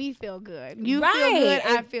internally makes me feel good. You feel good.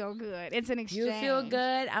 I feel good. It's an exchange. You feel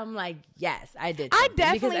good. I'm like, yes, I did. I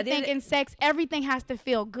definitely think in sex, everything has to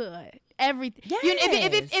feel good. Everything.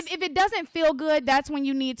 Yes. If it doesn't feel good, that's when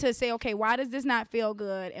you need to say, okay, why does this not feel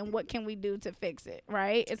good, and what can we do to fix it?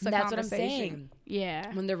 Right? It's a conversation. That's what I'm saying.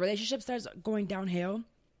 Yeah. When the relationship starts going downhill,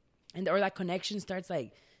 or that connection starts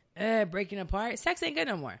like breaking apart, sex ain't good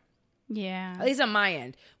no more. Yeah. At least on my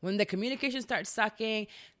end, when the communication starts sucking,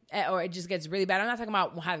 or it just gets really bad. I'm not talking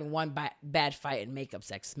about having one bad fight and makeup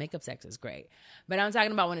sex. Makeup sex is great. But I'm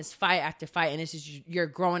talking about when it's fight after fight and it's just you're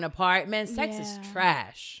growing apart. Man, sex is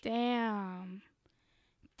trash. Damn.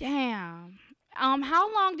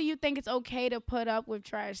 How long do you think it's okay to put up with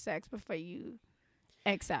trash sex before you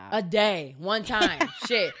exile? A day. One time.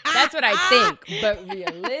 Shit. That's what I think. But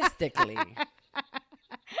realistically,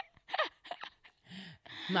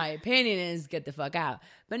 my opinion is get the fuck out.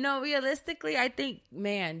 But no, realistically, I think,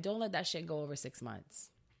 man, don't let that shit go over 6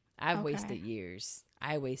 months. I've wasted years.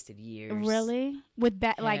 I wasted years. Really? With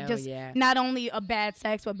bad, not only a bad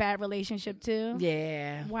sex, but bad relationship too?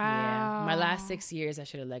 Yeah. Wow. Yeah. My last 6 years, I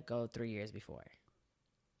should have let go 3 years before.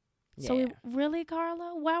 Yeah. So really,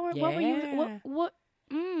 Carla? What were you?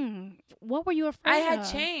 What were you afraid of? I had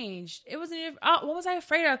changed. It wasn't even. What was I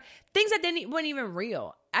afraid of? Things that weren't even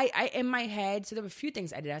real. I in my head. So there were a few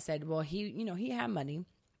things I did. I said, well, he had money.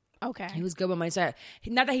 Okay. He was good with money. So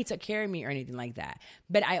not that he took care of me or anything like that.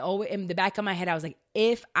 But I always, in the back of my head, I was like,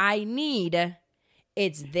 if I need,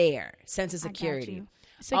 it's there. Sense of security.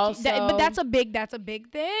 Also, but that's a big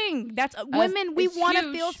thing. Women, we want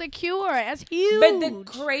to feel secure. That's huge. But the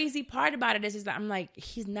crazy part about it is that I'm like,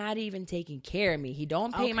 he's not even taking care of me. He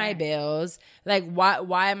don't pay my bills. Like,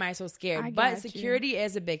 why am I so scared? But security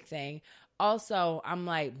is a big thing. Also, I'm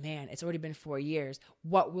like, man, it's already been 4 years.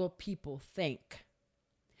 What will people think?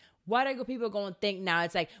 What are people going to think now?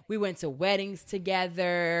 It's like we went to weddings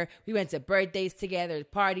together. We went to birthdays together,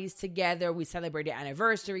 parties together. We celebrated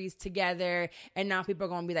anniversaries together. And now people are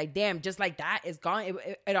going to be like, damn, just like that, it's gone.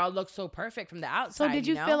 It all looks so perfect from the outside. So did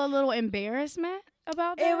you feel a little embarrassment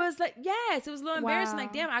about that? It was like, yes, it was a little embarrassing.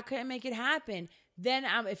 Like, damn, I couldn't make it happen. Then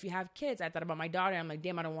if you have kids, I thought about my daughter. I'm like,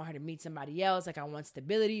 damn, I don't want her to meet somebody else. Like, I want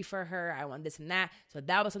stability for her. I want this and that. So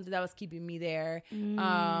that was something that was keeping me there.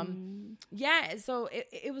 Yeah, so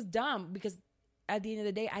it was dumb because at the end of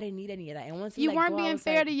the day, I didn't need any of that. And once you weren't being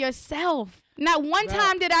fair to yourself. Not one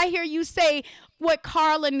time did I hear you say what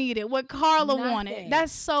Carla needed, what Carla wanted.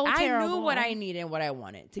 That's so terrible. I knew what I needed and what I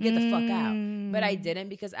wanted to get the fuck out. But I didn't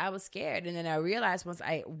because I was scared. And then I realized once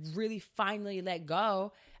I really finally let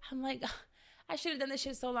go, I'm like, I should have done this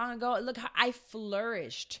shit so long ago. Look how I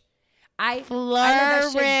flourished. I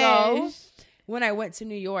let that shit go when I went to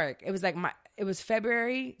New York. It was like it was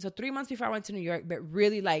February. So 3 months before I went to New York, but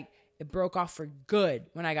really like, it broke off for good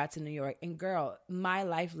when I got to New York. And girl, my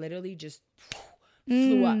life literally just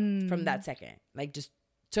flew up from that second. Like just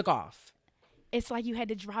took off. It's like you had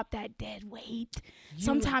to drop that dead weight.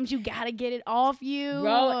 Sometimes you got to get it off you.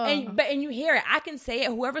 Bro, and you hear it. I can say it.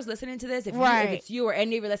 Whoever's listening to this, if it's you or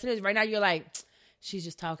any of your listeners right now, you're like, she's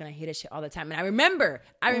just talking. I hear this shit all the time. And I remember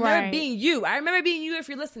being you. I remember being you if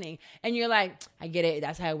you're listening. And you're like, I get it.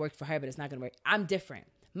 That's how it worked for her, but it's not going to work. I'm different.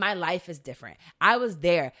 My life is different. I was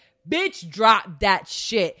there. Bitch, drop that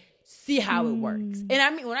shit. See how it works. And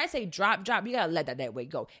I mean, when I say drop, you gotta let that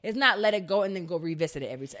weight go. It's not let it go and then go revisit it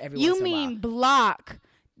every once in a while. You mean block,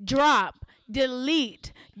 drop,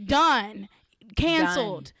 delete, done,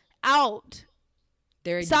 canceled, out.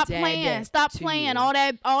 Stop playing all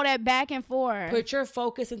that back and forth. Put your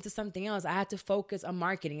focus into something else. I had to focus on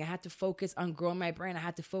marketing. I had to focus on growing my brand. I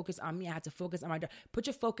had to focus on me. I had to focus on my daughter. Put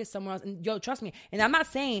your focus somewhere else. And yo, trust me. And I'm not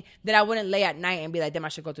saying that I wouldn't lay at night and be like, damn, I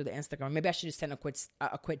should go through the Instagram. Maybe I should just send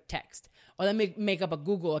a quick text. Or let me make up a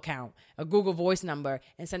Google account, a Google voice number,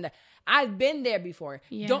 and send that. I've been there before.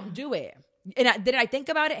 Yeah. Don't do it. And did I think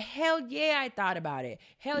about it? Hell yeah, I thought about it.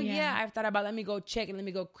 Hell yeah, I thought about let me go check and let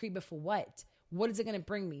me go creep it for what? What is it going to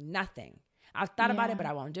bring me? Nothing. I've thought about it, but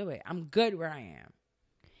I won't do it. I'm good where I am.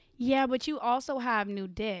 Yeah, but you also have new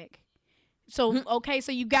dick. So, okay,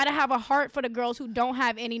 so you got to have a heart for the girls who don't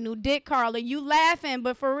have any new dick, Carla. You laughing,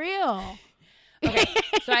 but for real. Okay,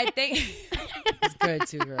 so I think it's good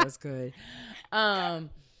too, girl. It's good.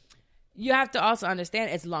 You have to also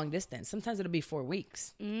understand it's long distance. Sometimes it'll be 4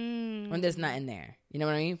 weeks when there's nothing there. You know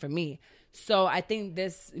what I mean? For me. So I think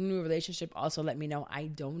this new relationship also let me know I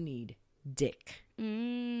don't need dick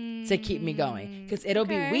to keep me going, because it'll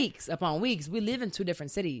be weeks upon weeks. We live in two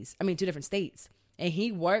different states, and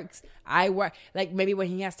he works, I work. Like maybe when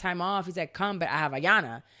he has time off, he's like, come, but I have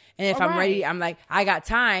Ayana, and if I'm ready, I'm like, I got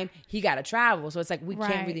time, he gotta travel, so it's like we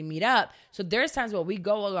can't really meet up. So there's times where we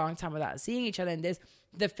go a long time without seeing each other, and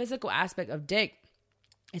the physical aspect of dick,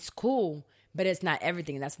 it's cool, but it's not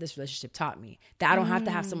everything. And that's what this relationship taught me, that I don't have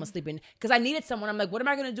to have someone sleeping, because I needed someone. I'm like, what am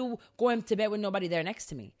I gonna do going to bed with nobody there next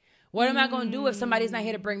to me? What am I going to do if somebody's not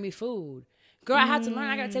here to bring me food? Girl, I had to learn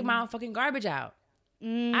I got to take my own fucking garbage out.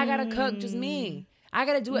 I got to cook, just me. I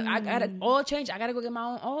got to do it. I got to oil change. I got to go get my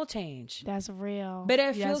own oil change. That's real. But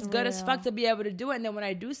it feels good as fuck to be able to do it. And then when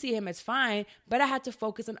I do see him, it's fine. But I had to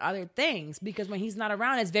focus on other things, because when he's not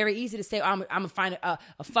around, it's very easy to say, oh, I'm going to find a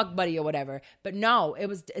fuck buddy or whatever. But no,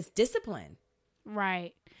 it's discipline.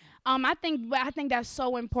 Right. I think that's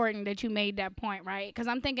so important that you made that point, right? Because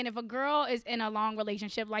I'm thinking if a girl is in a long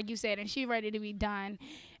relationship, like you said, and she's ready to be done,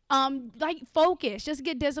 like focus, just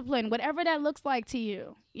get disciplined, whatever that looks like to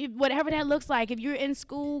you. Whatever that looks like. If you're in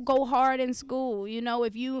school, go hard in school. You know,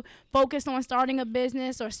 if you focused on starting a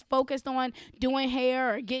business or focused on doing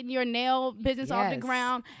hair or getting your nail business off the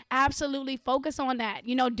ground, absolutely focus on that.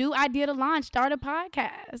 You know, do Idea to Launch, start a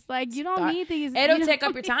podcast. Like, you don't need these. It'll take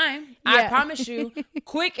up your time. I promise you,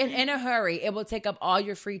 quick and in a hurry, it will take up all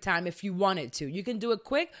your free time if you wanted to. You can do it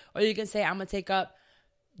quick, or you can say, I'm going to take up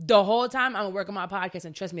the whole time. I'm going to work on my podcast,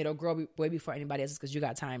 and trust me, it'll grow way before anybody else's, because you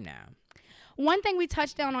got time now. One thing we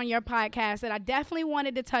touched on your podcast that I definitely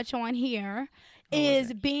wanted to touch on here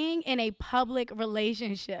is being in a public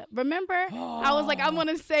relationship. Remember, I was like, I'm going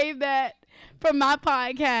to save that for my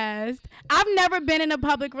podcast. I've never been in a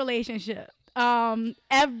public relationship, ever.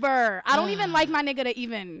 I don't even like my nigga to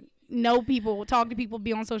even know people, talk to people,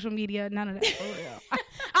 be on social media, none of that, for real.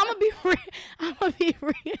 I'm gonna be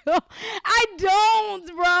real. I don't,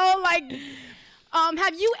 bro. Like,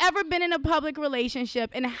 have you ever been in a public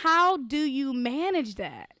relationship, and how do you manage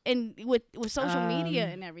that, and with social media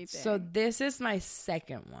and everything? So this is my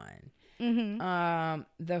second one.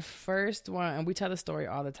 The first one, and we tell the story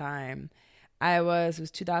all the time. It was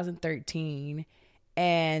 2013,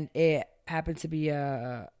 and it happened to be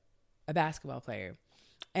a basketball player.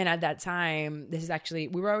 And at that time, this is actually,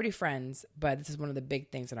 we were already friends, but this is one of the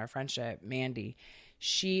big things in our friendship. Mandy,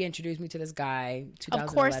 She introduced me to this guy. Of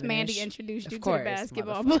course, Mandy introduced you to the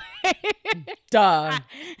basketball player. Duh.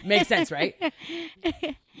 Makes sense, right?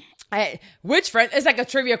 Which friend? It's like a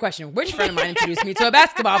trivia question. Which friend of mine introduced me to a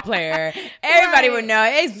basketball player? Everybody would know.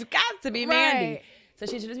 It's got to be Mandy. So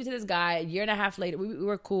she introduced me to this guy. A year and a half later, we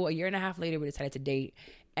were cool. A year and a half later, we decided to date.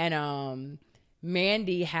 And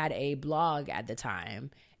Mandy had a blog at the time.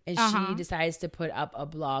 And she decides to put up a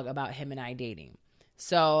blog about him and I dating.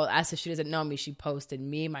 So as if she doesn't know me, she posted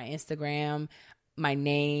me, my Instagram, my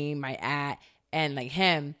name, my @ and like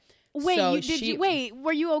him. Wait, so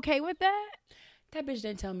were you okay with that? That bitch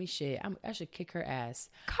didn't tell me shit. I should kick her ass.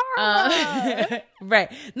 Carla.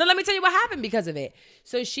 Right. No, let me tell you what happened because of it.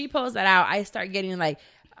 So she posted that out. I start getting like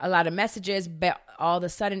a lot of messages, but all of a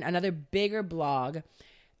sudden another bigger blog.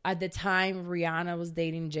 At the time, Rihanna was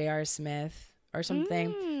dating J.R. Smith or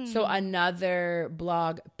something. So another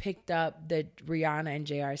blog picked up the Rihanna and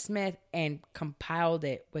J.R. Smith and compiled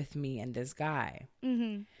it with me and this guy.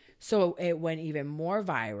 Mm-hmm. So it went even more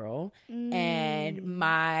viral. And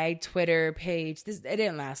my Twitter page, it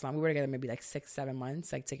didn't last long. We were together maybe like 6-7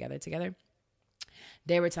 months, like together.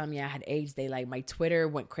 They were telling me I had AIDS. My Twitter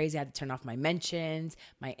went crazy. I had to turn off my mentions.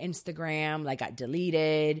 My Instagram got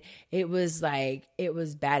deleted. It was bad.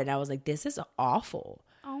 And I was like, this is awful.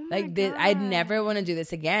 Oh my God. I never want to do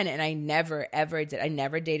this again. And I never, ever did. I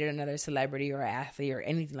never dated another celebrity or athlete or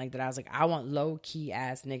anything like that. I was like, I want low key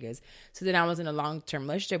ass niggas. So then I was in a long-term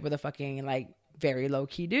relationship with a fucking very low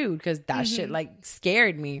key dude because that shit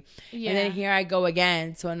scared me. Yeah. And then here I go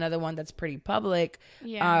again to another one that's pretty public.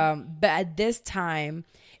 Yeah. But at this time,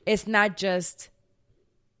 it's not just...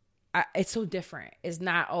 it's so different. It's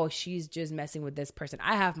not, she's just messing with this person.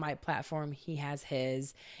 I have my platform. He has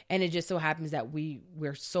his. And it just so happens that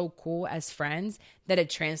we're so cool as friends that it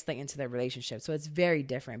translates into the relationship. So it's very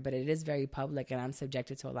different, but it is very public. And I'm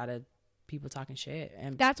subjected to a lot of people talking shit.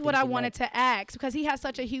 And that's what I wanted to ask because he has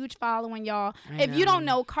such a huge following, y'all. If you don't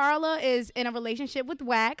know, Carla is in a relationship with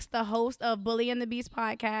Wax, the host of Bully and the Beast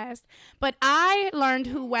podcast. But I learned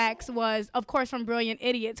who Wax was, of course, from Brilliant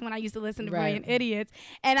Idiots when I used to listen to Brilliant Idiots.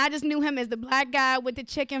 And I just knew him as the black guy with the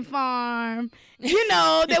chicken farm,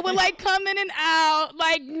 that would come in and out,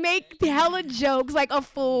 make hella jokes like a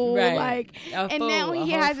fool. Now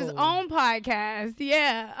he has his own podcast.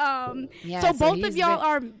 Yeah. So both of y'all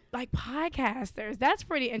are podcasters. That's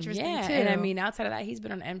pretty interesting too. And I mean, outside of that, he's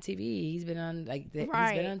been on MTV. He's been on he's been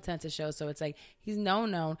on tons of shows. So it's he's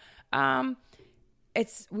known.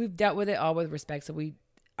 We've dealt with it all with respect. So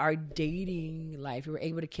our dating life, we were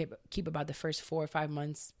able to keep about the first 4 or 5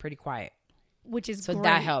 months pretty quiet, which is so great.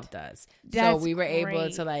 That helped us. So we were able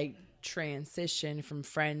to transition from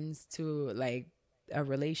friends to a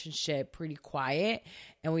relationship pretty quiet.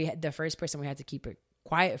 And the first person we had to keep it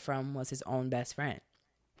quiet from was his own best friend.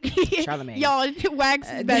 Charlamagne. Y'all,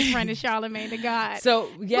 Wax's best friend is Charlamagne the God. So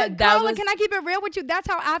but Carla, can I keep it real with you? That's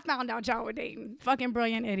how I found out y'all were dating. Fucking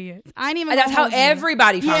Brilliant Idiots. I ain't even. That's how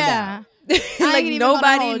everybody found out.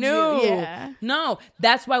 Nobody knew. Yeah. No,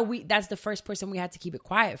 that's why that's the first person we had to keep it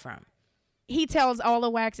quiet from. He tells all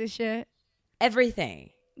of Wax's shit. Everything.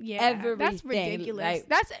 Yeah, everything. That's ridiculous.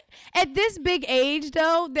 That's at this big age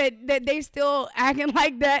though that they still acting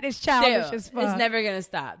like that is childish as fuck. It's never gonna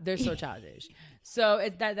stop. They're so childish. So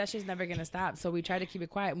that's just never gonna stop. So we tried to keep it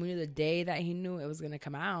quiet. We knew the day that he knew it was gonna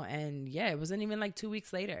come out, and it wasn't even 2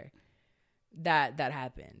 weeks later that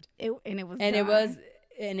happened. It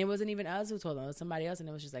wasn't even us who told him. It was somebody else, and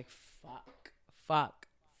it was just fuck. But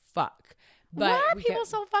why are people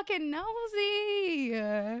so fucking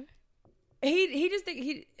nosy? He just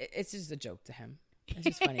think it's just a joke to him. It's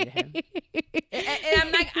just funny to him.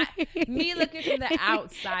 And I'm me looking from the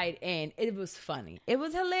outside in, it was funny. It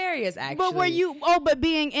was hilarious, actually. But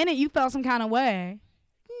being in it, you felt some kind of way?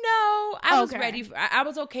 No, I was ready. I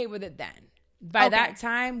was okay with it then. By that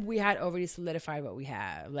time, we had already solidified what we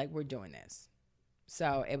had. We're doing this.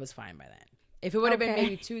 So it was fine by then. If it would have been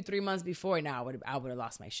maybe 2-3 months before, now I would have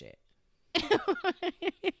lost my shit.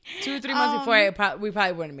 2-3 months before, we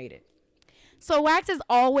probably wouldn't have made it. So Wax is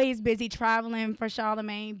always busy traveling for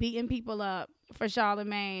Charlamagne, beating people up for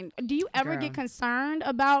Charlamagne. Do you ever get concerned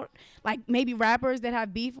about maybe rappers that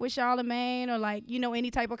have beef with Charlamagne or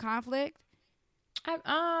any type of conflict?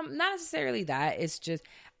 Not necessarily that. It's just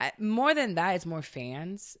more than that. It's more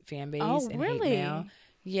fan base. Oh, and really? Hate mail.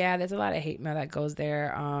 Yeah, there's a lot of hate mail that goes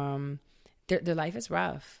there. Their life is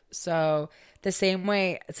rough. So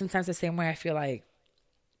sometimes the same way I feel like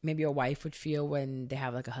maybe a wife would feel when they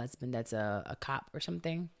have a husband that's a cop or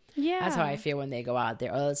something. Yeah. That's how I feel when they go out there.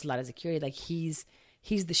 Oh, it's a lot of security. He's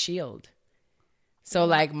the shield. So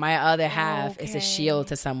my other half is a shield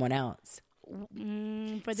to someone else.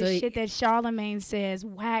 for the shit that Charlemagne says,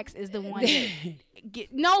 wax is the one that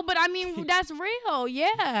no, but I mean, that's real.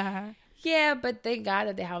 Yeah. Yeah, but thank God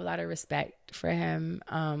that they have a lot of respect for him.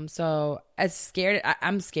 So I'm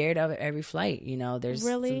scared of every flight. You know, there's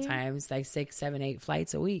sometimes like 6, 7, 8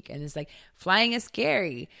 flights a week, and it's like flying is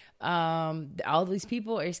scary. All these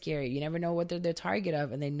people are scary. You never know what they're the target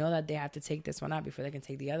of, and they know that they have to take this one out before they can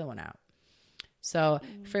take the other one out. So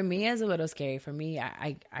for me, it's a little scary. For me,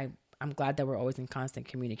 I'm glad that we're always in constant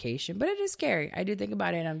communication, but it is scary. I do think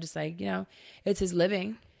about it, and I'm just like, you know, it's his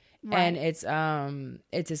living. Right. And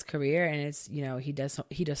it's his career, and it's, you know, he does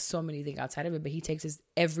so many things outside of it, but he takes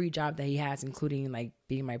every job that he has, including like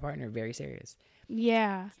being my partner, very serious.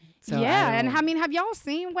 Yeah. So yeah. And I mean, have y'all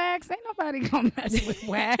seen Wax? Ain't nobody gonna mess with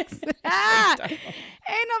Wax.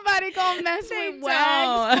 Ain't nobody gonna mess with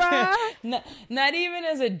Wax, bro. Not even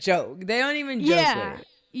as a joke. They don't even joke with it.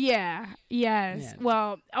 Yeah. Yes. Yeah.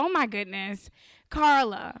 Well, oh my goodness.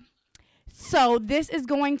 Carla. So this is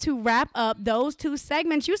going to wrap up those 2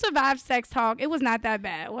 segments. You survived sex talk. It was not that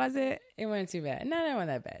bad, was it? It wasn't too bad. No, it wasn't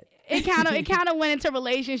that bad. It kind of went into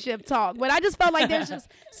relationship talk, but I just felt like there's just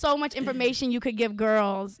so much information you could give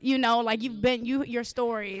girls. You know, like your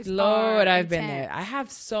stories. Lord, I've been there. I have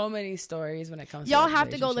so many stories when it comes. Y'all have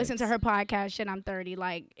to go listen to her podcast. Shit, I'm 30.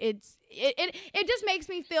 Like it just makes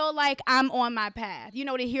me feel like I'm on my path. You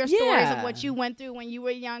know, to hear stories of what you went through when you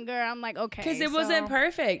were younger. I'm like, okay, because it wasn't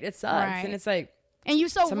perfect. It sucks, right. And it's like. And you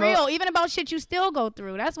so real, even about shit you still go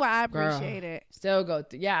through. That's why I appreciate it. Still go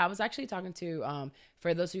through. Yeah, I was actually talking to,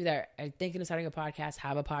 for those of you that are thinking of starting a podcast,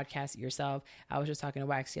 have a podcast yourself. I was just talking to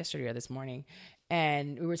Wax yesterday or this morning,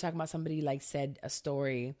 and we were talking about somebody like said a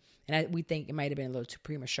story, and we think it might have been a little too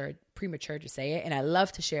premature to say it. And I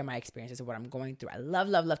love to share my experiences of what I'm going through. I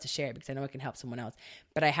love to share it because I know it can help someone else,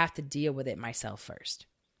 but I have to deal with it myself first.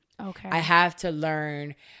 Okay. I have to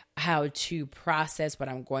learn how to process what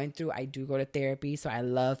I'm going through. I do go to therapy, so I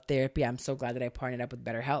love therapy. I'm so glad that I partnered up with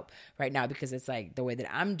BetterHelp right now because it's like the way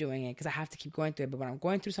that I'm doing it because I have to keep going through it. But when I'm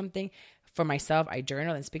going through something for myself, I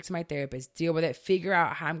journal and speak to my therapist, deal with it, figure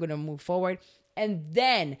out how I'm going to move forward, and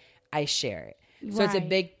then I share it. Right. So it's a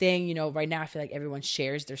big thing. You know, right now I feel like everyone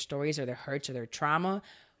shares their stories or their hurts or their trauma.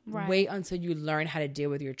 Right. Wait until you learn how to deal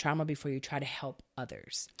with your trauma before you try to help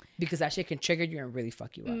others, because that shit can trigger you and really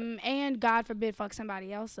fuck you up. And God forbid, fuck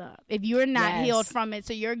somebody else up if you're not healed from it.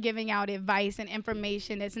 So you're giving out advice and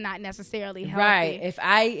information that's not necessarily healthy. Right. If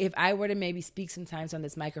I were to maybe speak sometimes on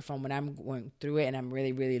this microphone when I'm going through it and I'm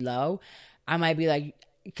really, really low, I might be like,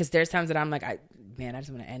 because there's times that I'm like, I just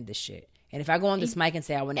want to end this shit. And if I go on this mic and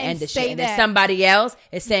say I want to end this shit, and then somebody else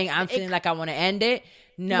is saying I'm feeling like I want to end it,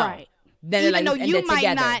 no. Right. Then even though you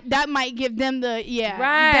might not, that might give them the right.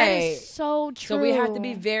 That is so true. So we have to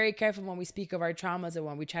be very careful when we speak of our traumas and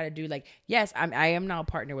when we try to do like, yes, I am now a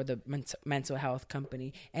partner with a mental health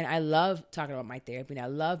company, and I love talking about my therapy, and I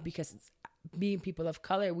love because it's, being people of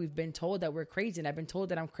color, we've been told that we're crazy, and I've been told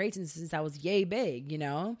that I'm crazy since I was yay big. You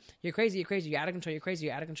know, you're crazy, you're out of control, you're crazy,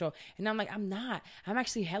 you're out of control, and I'm like, I'm not. I'm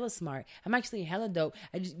actually hella smart. I'm actually hella dope.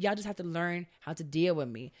 Y'all just have to learn how to deal with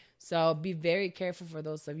me. So be very careful for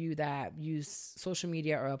those of you that use social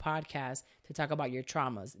media or a podcast to talk about your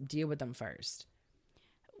traumas. Deal with them first.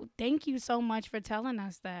 Thank you so much for telling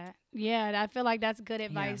us that. Yeah, I feel like that's good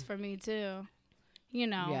advice for me too. You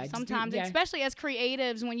know, sometimes, especially as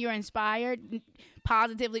creatives, when you're inspired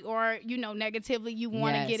positively or, you know, negatively, you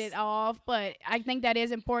want to get it off. But I think that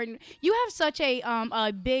is important. You have such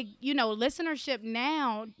a big, you know, listenership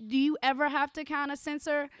now. Do you ever have to kind of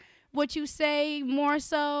censor what you say more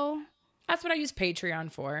so? That's what I use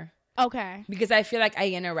Patreon for. Okay. Because I feel like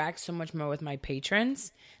I interact so much more with my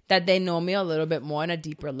patrons that they know me a little bit more on a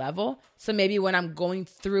deeper level. So maybe when I'm going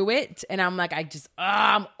through it and I'm like,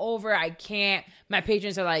 I'm over, I can't. My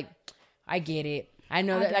patrons are like, I get it. I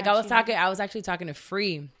know that. Like I was actually talking to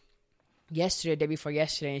Free yesterday, day before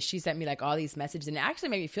yesterday, and she sent me like all these messages, and it actually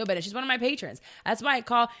made me feel better. She's one of my patrons. That's why I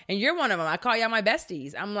call, and you're one of them. I call y'all my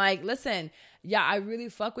besties. I'm like, listen, yeah, I really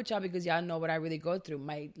fuck with y'all because y'all know what I really go through.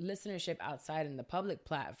 My listenership outside in the public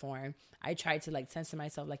platform, I try to like censor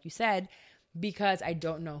myself, like you said, because I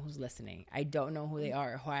don't know who's listening. I don't know who they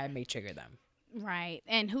are or who I may trigger them. Right.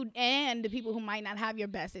 And the people who might not have your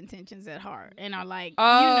best intentions at heart and are like, you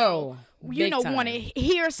know, want to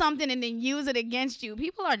hear something and then use it against you.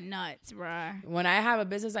 People are nuts, bruh. When I have a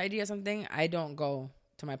business idea or something, I don't go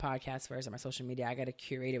to my podcast first or my social media. I got to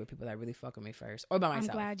curate it with people that really fuck with me first or by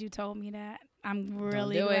myself. I'm glad you told me that. I'm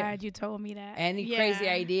really glad you told me that. Any crazy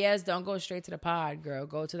ideas, don't go straight to the pod, girl.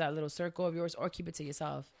 Go to that little circle of yours or keep it to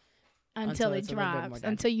yourself. Until it drops.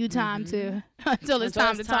 Until it's time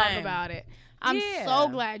to talk about it. I'm so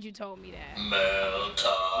glad you told me that. Mel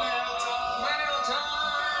Talk.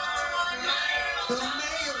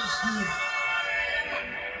 mail's here.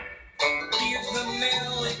 Here's the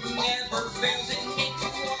mail, it never fails. It ain't the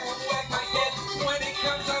one who whack my head. When it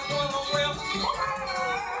comes, I wanna wail.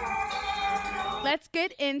 Let's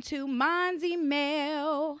get into Mine's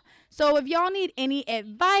email. So if y'all need any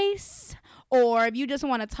advice, or if you just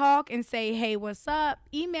want to talk and say, hey, what's up,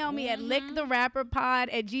 email me at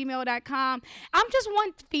licktherapperpod@gmail.com. I'm just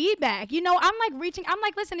want feedback. I'm like,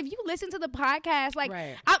 listen, if you listen to the podcast, like,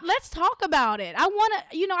 right. Let's talk about it. I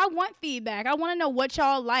want feedback. I want to know what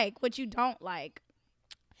y'all like, what you don't like.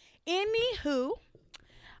 Anywho,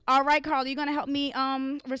 all right, Carla, you going to help me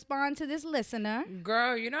respond to this listener?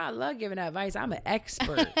 Girl, I love giving advice. I'm an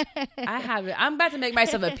expert. I'm about to make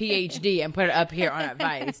myself a PhD and put it up here on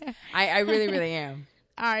advice. I really, really am.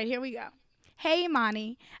 All right, here we go. Hey,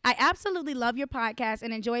 Imani. I absolutely love your podcast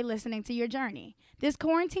and enjoy listening to your journey. This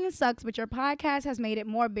quarantine sucks, but your podcast has made it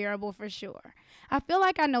more bearable for sure. I feel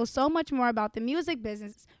like I know so much more about the music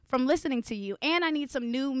business from listening to you, and I need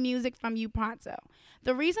some new music from you pronto.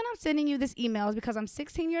 The reason I'm sending you this email is because I'm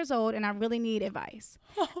 16 years old and I really need advice.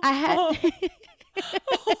 Oh my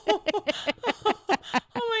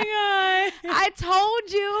God. I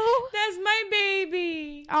told you. That's my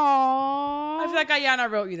baby. Oh. I feel like Ayana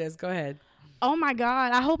wrote you this. Go ahead. Oh my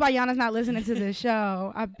God. I hope Ayana's not listening to this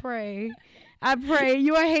show. I pray.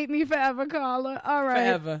 You will hate me forever, Carla. All right.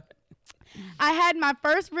 Forever. I had my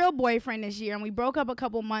first real boyfriend this year and we broke up a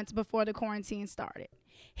couple months before the quarantine started.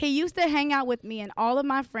 He used to hang out with me and all of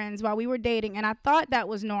my friends while we were dating, and I thought that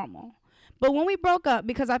was normal. But when we broke up,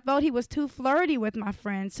 because I felt he was too flirty with my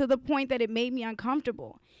friends to the point that it made me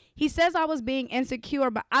uncomfortable. He says I was being insecure,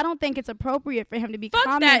 but I don't think it's appropriate for him to be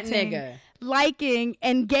commenting, liking,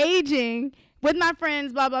 engaging with my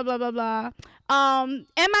friends, blah, blah, blah, blah, blah. Am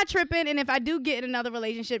I tripping? And if I do get in another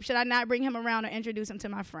relationship, should I not bring him around or introduce him to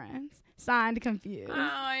my friends? Signed, Confused.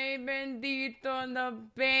 Ay, bendito the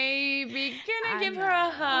baby. Can I give her a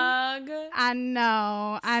hug? I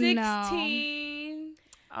know. 16.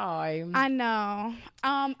 I know.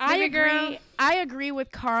 I agree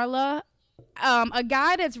with Carla. A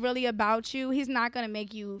guy that's really about you, he's not gonna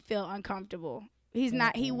make you feel uncomfortable. He's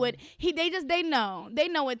not. He would. They know. They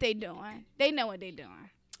know what they're doing.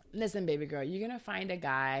 Listen, baby girl, you're going to find a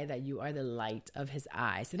guy that you are the light of his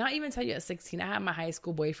eyes. And I'll even tell you at 16, I had my high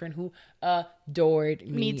school boyfriend who adored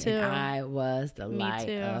me. Me too. And I was the light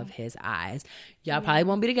of his eyes. Y'all probably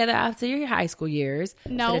won't be together after your high school years.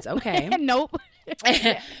 No. But it's okay. Nope.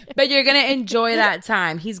 But you're going to enjoy that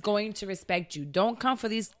time. He's going to respect you. Don't come for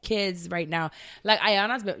these kids right now. Like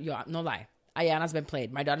Ayana's been, no lie. Ayana's been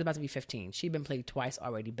played. My daughter's about to be 15. She's been played twice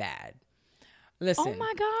already bad. Listen. Oh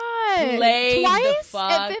my God. Played twice the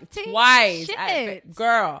fuck at 15? twice. Shit.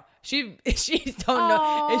 Girl, she don't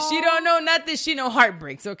know. If she don't know nothing, she know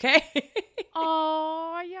heartbreaks, okay?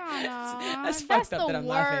 Oh, Ayana. That's fucked up that I'm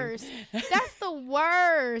laughing. That's the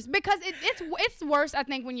worst. Because it's worse, I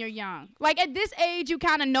think, when you're young. Like, at this age, you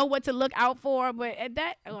kind of know what to look out for, but at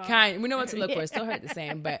that... we know what to look for. It still hurt the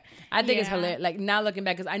same, but I think it's hilarious. Like, now looking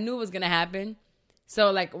back, because I knew it was going to happen.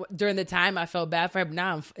 So, like, during the time, I felt bad for her. But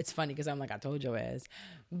now it's funny because I'm like, I told your ass.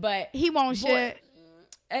 But he won't shit.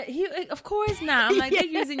 He, of course not. I'm like, they're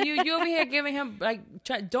using you. You over here giving him, like,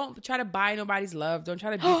 don't try to buy nobody's love. Don't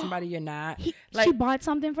try to be somebody you're not. She bought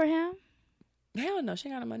something for him? Hell no. She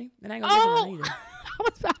ain't got no money. And I ain't gonna give her either. I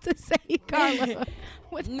was about to say, Carla.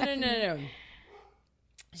 No.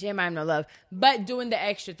 She ain't mind no love. But doing the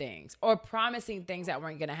extra things or promising things that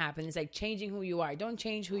weren't going to happen. It's like changing who you are. Don't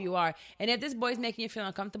change who you are. And if this boy's making you feel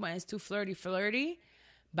uncomfortable and it's too flirty,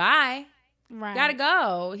 bye. Right. Gotta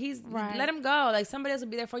go. Let him go. Like, somebody else will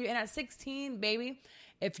be there for you. And at 16, baby,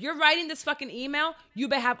 if you're writing this fucking email, you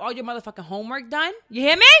better have all your motherfucking homework done. You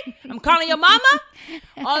hear me? I'm calling your mama.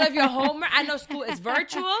 All of your homework. I know school is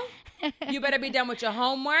virtual. You better be done with your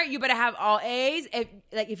homework. You better have all A's.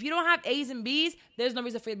 If you don't have A's and B's, there's no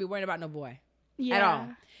reason for you to be worrying about no boy at all.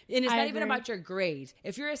 And it's not even about your grades.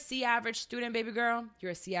 If you're a C average student, baby girl,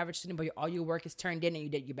 you're a C average student, but all your work is turned in and you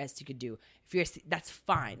did your best you could do. If you're that's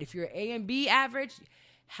fine. If you're A and B average,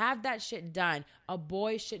 have that shit done. A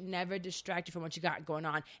boy should never distract you from what you got going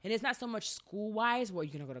on. And it's not so much school-wise, where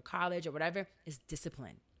you're going to go to college or whatever. It's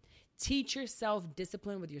discipline. Teach yourself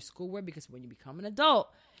discipline with your schoolwork, because when you become an adult,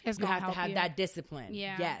 you have to have that discipline.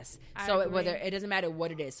 Yeah. Yes. So whether it doesn't matter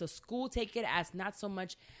what it is. So school, take it as not so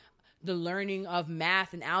much the learning of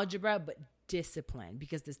math and algebra, but discipline.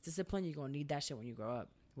 Because this discipline, you're going to need that shit when you grow up.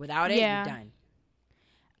 Without it, you're done.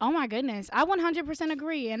 Oh my goodness. I 100%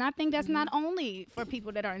 agree. And I think that's not only for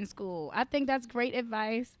people that are in school. I think that's great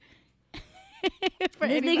advice. For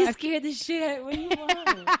this nigga scared the shit out. What do you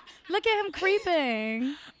want? Look at him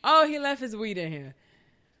creeping. Oh, he left his weed in here.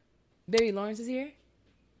 Baby Lawrence is here?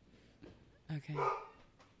 Okay.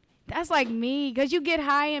 That's like me, because you get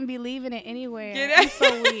high and believe in it anywhere. Get I'm it?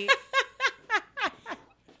 so weak.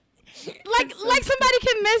 like somebody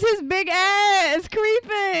can miss his big ass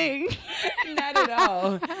creeping. Not at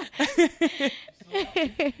all.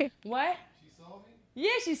 What? She saw me?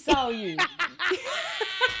 Yeah, she saw you.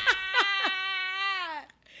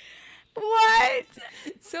 What?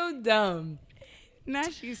 So dumb. Now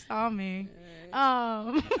she saw me.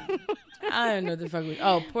 I don't know what the fuck.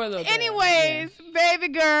 Oh, poor little girl. Anyways, baby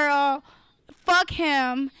girl, fuck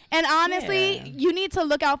him. And honestly, Yeah. you need to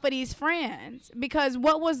look out for these friends, because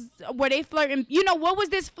were they flirting? You know, what was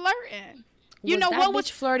this flirting? You know, what was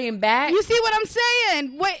flirting back? You see what I'm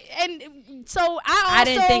saying? And so I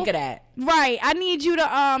didn't think of that. Right. I need you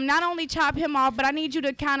to not only chop him off, but I need you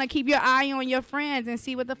to kind of keep your eye on your friends and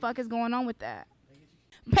see what the fuck is going on with that.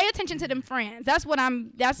 Pay attention to them friends. That's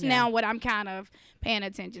now what I'm kind of paying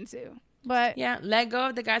attention to. But yeah, let go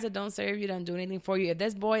of the guys that don't serve you, don't do anything for you. If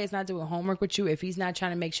this boy is not doing homework with you, if he's not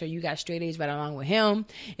trying to make sure you got straight A's right along with him,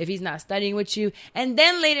 if he's not studying with you, and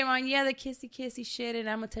then later on, the kissy shit, and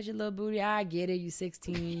I'm gonna touch your little booty. I get it. You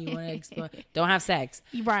 16, you want to explore. Don't have sex,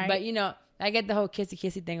 right? But I get the whole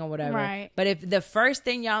kissy thing or whatever. Right. But if the first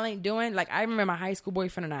thing y'all ain't doing, like I remember my high school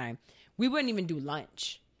boyfriend and I, we wouldn't even do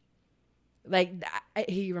lunch. Like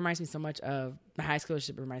he reminds me so much of my high school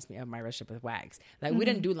relationship. Reminds me of my relationship with Wags. Like we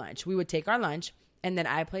didn't do lunch. We would take our lunch, and then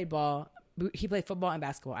I played ball. He played football and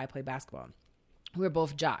basketball. I played basketball. We were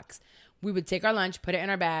both jocks. We would take our lunch, put it in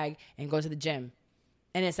our bag, and go to the gym.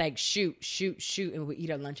 And it's like shoot, and we eat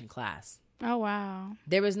our lunch in class. Oh wow.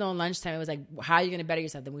 There was no lunchtime. It was like, how are you gonna better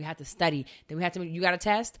yourself? Then we had to study. Then we had to. You got a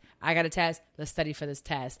test. I got a test. Let's study for this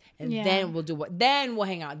test, and then we'll do what? Then we'll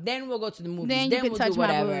hang out. Then we'll go to the movies. Then you can we'll touch do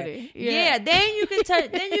whatever. my booty. Yeah. Then you can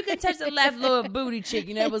touch. Then you can touch the left little booty chick.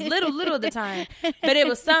 It was little at the time, but it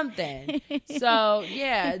was something. So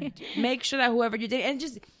yeah, make sure that whoever you did, and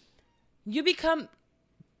just you become.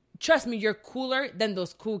 Trust me, you're cooler than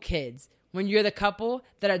those cool kids. When you're the couple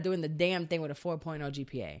that are doing the damn thing with a 4.0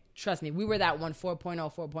 GPA. Trust me, we were that one 4.0,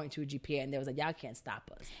 4.2 GPA, and they was like, y'all can't stop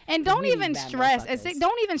us. And don't even stress.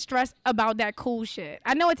 Don't even stress about that cool shit.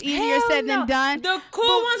 I know it's easier said than done. The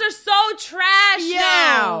cool ones are so trash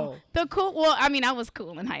now. The cool. Well, I mean, I was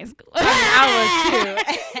cool in high school. I was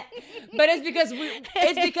too. But it's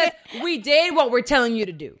because we did what we're telling you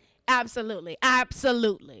to do. Absolutely.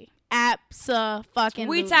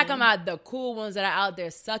 We talking about the cool ones that are out there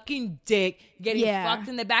sucking dick, getting fucked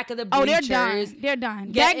in the back of the bleachers. They're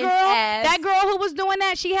done. That girl who was doing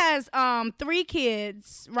that, she has 3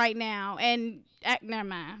 kids right now, and never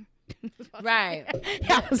mind. Right.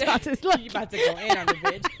 I was about to look. You about to go in on the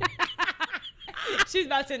bitch. She's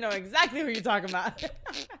about to know exactly who you're talking about.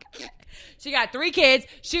 She got 3 kids.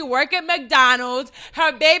 She work at McDonald's.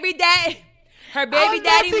 Her baby daddy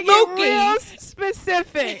Mookie.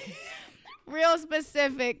 Real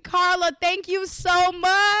specific. Carla, thank you so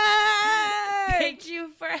much. Thank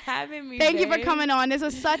you for having me. Thank you for coming on. This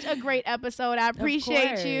was such a great episode. I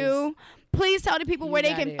appreciate you. Please tell the people where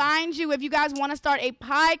they can find you if you guys want to start a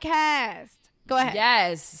podcast. Go ahead.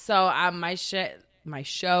 Yes. So my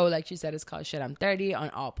show, like she said, is called Shit I'm 30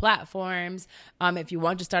 on all platforms. If you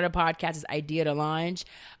want to start a podcast, it's Idea to Launch.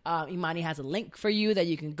 Imani has a link for you that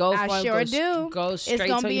you can go for. I sure do. Go straight to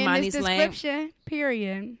Imani's link. It's going to be in this description,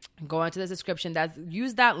 period. Go into the description.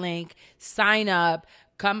 Use that link. Sign up.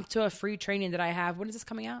 Come to a free training that I have. When is this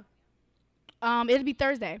coming out? It'll be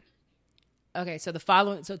Thursday. Okay, so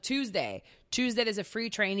Tuesday there's a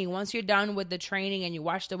free training. Once you're done with the training and you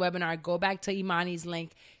watch the webinar, go back to Imani's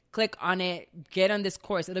link. Click on it. Get on this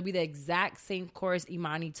course. It'll be the exact same course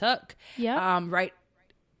Imani took. Yeah. Right.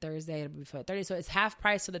 Thursday. It'll be for 30. So it's half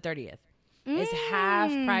price to the 30th. It's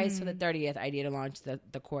half price for the 30th. Idea to launch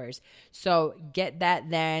the course. So get that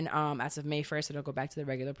then. As of May 1st, it'll go back to the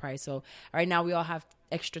regular price. So right now we all have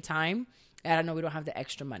extra time. And I know we don't have the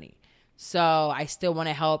extra money. So I still want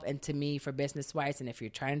to help. And to me, for business wise, and if you're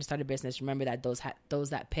trying to start a business, remember that those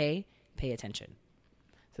that pay attention.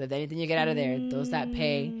 So if anything you get out of there, those that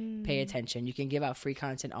pay attention. You can give out free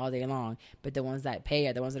content all day long, but the ones that pay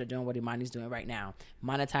are the ones that are doing what Imani's doing right now,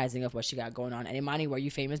 monetizing of what she got going on. And Imani, were you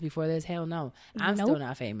famous before this? Hell no. I'm still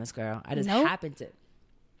not famous, girl. I just happened to.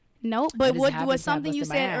 Nope, but what was something you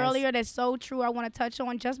said earlier that's so true I want to touch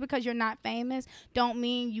on. Just because you're not famous don't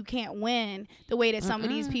mean you can't win the way that some of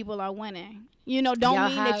these people are winning. Don't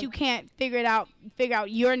mean that you can't figure out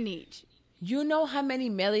your niche. You know how many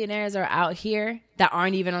millionaires are out here that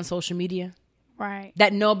aren't even on social media? Right.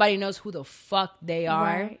 That nobody knows who the fuck they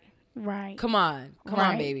are? Right. Come on,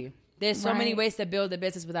 baby. There's so many Right. ways to build a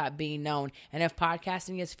business without being known. And if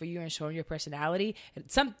podcasting is for you and showing your personality,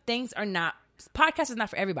 some things are not. Podcast is not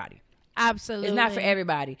for everybody. Absolutely. It's not for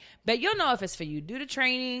everybody, but you'll know if it's for you. Do the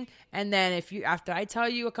training, and then if you, after I tell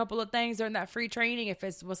you a couple of things during that free training, if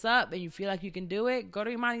it's what's up and you feel like you can do it, go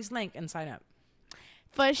to Imani's link and sign up.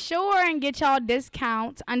 For sure, and get y'all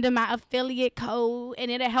discounts under my affiliate code,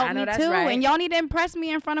 and it'll help I know me that's too. right. And y'all need to impress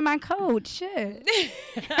me in front of my code. Shit.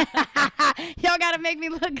 Y'all gotta make me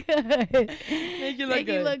look good. Make you Make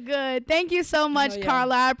you look good. Thank you so much, Oh, yeah.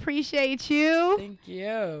 Carla. I appreciate you. Thank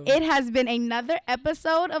you. It has been another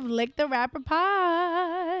episode of Lick the Rapper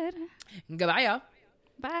Pod. Goodbye, y'all.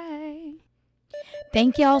 Bye.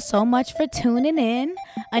 Thank y'all so much for tuning in.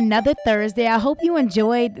 Another Thursday. I hope you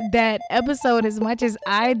enjoyed that episode as much as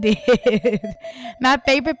I did. My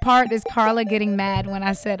favorite part is Carla getting mad when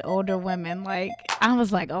I said older women. Like, I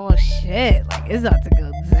was like, oh shit. Like, it's about to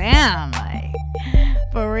go down. Like,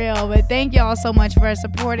 for real. But thank y'all so much for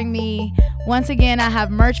supporting me. Once again, I have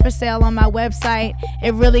merch for sale on my website.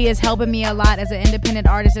 It really is helping me a lot as an independent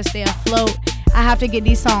artist to stay afloat. I have to get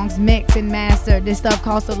these songs mixed and mastered. This stuff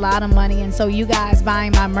costs a lot of money, and so you guys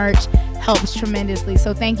buying my merch helps tremendously.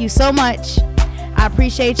 So thank you so much. I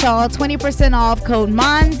appreciate y'all. 20% off, code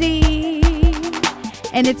Monzi.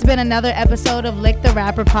 And it's been another episode of Lick the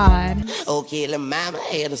Rapper Pod. Okay, the mama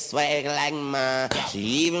had a swag like mine. She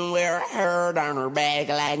even wear a herd on her back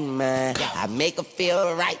like mine. I make her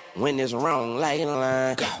feel right when it's wrong like a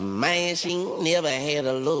line. Man, she ain't never had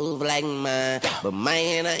a love like mine. But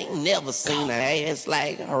man, I ain't never seen an ass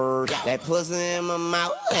like her. That pussy in my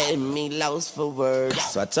mouth had me lost for words.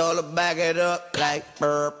 So I told her back it up like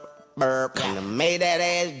burp. Burp, and I made that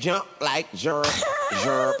ass jump like jerk,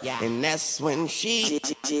 jerk, and that's when she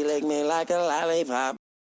licked me like a lollipop.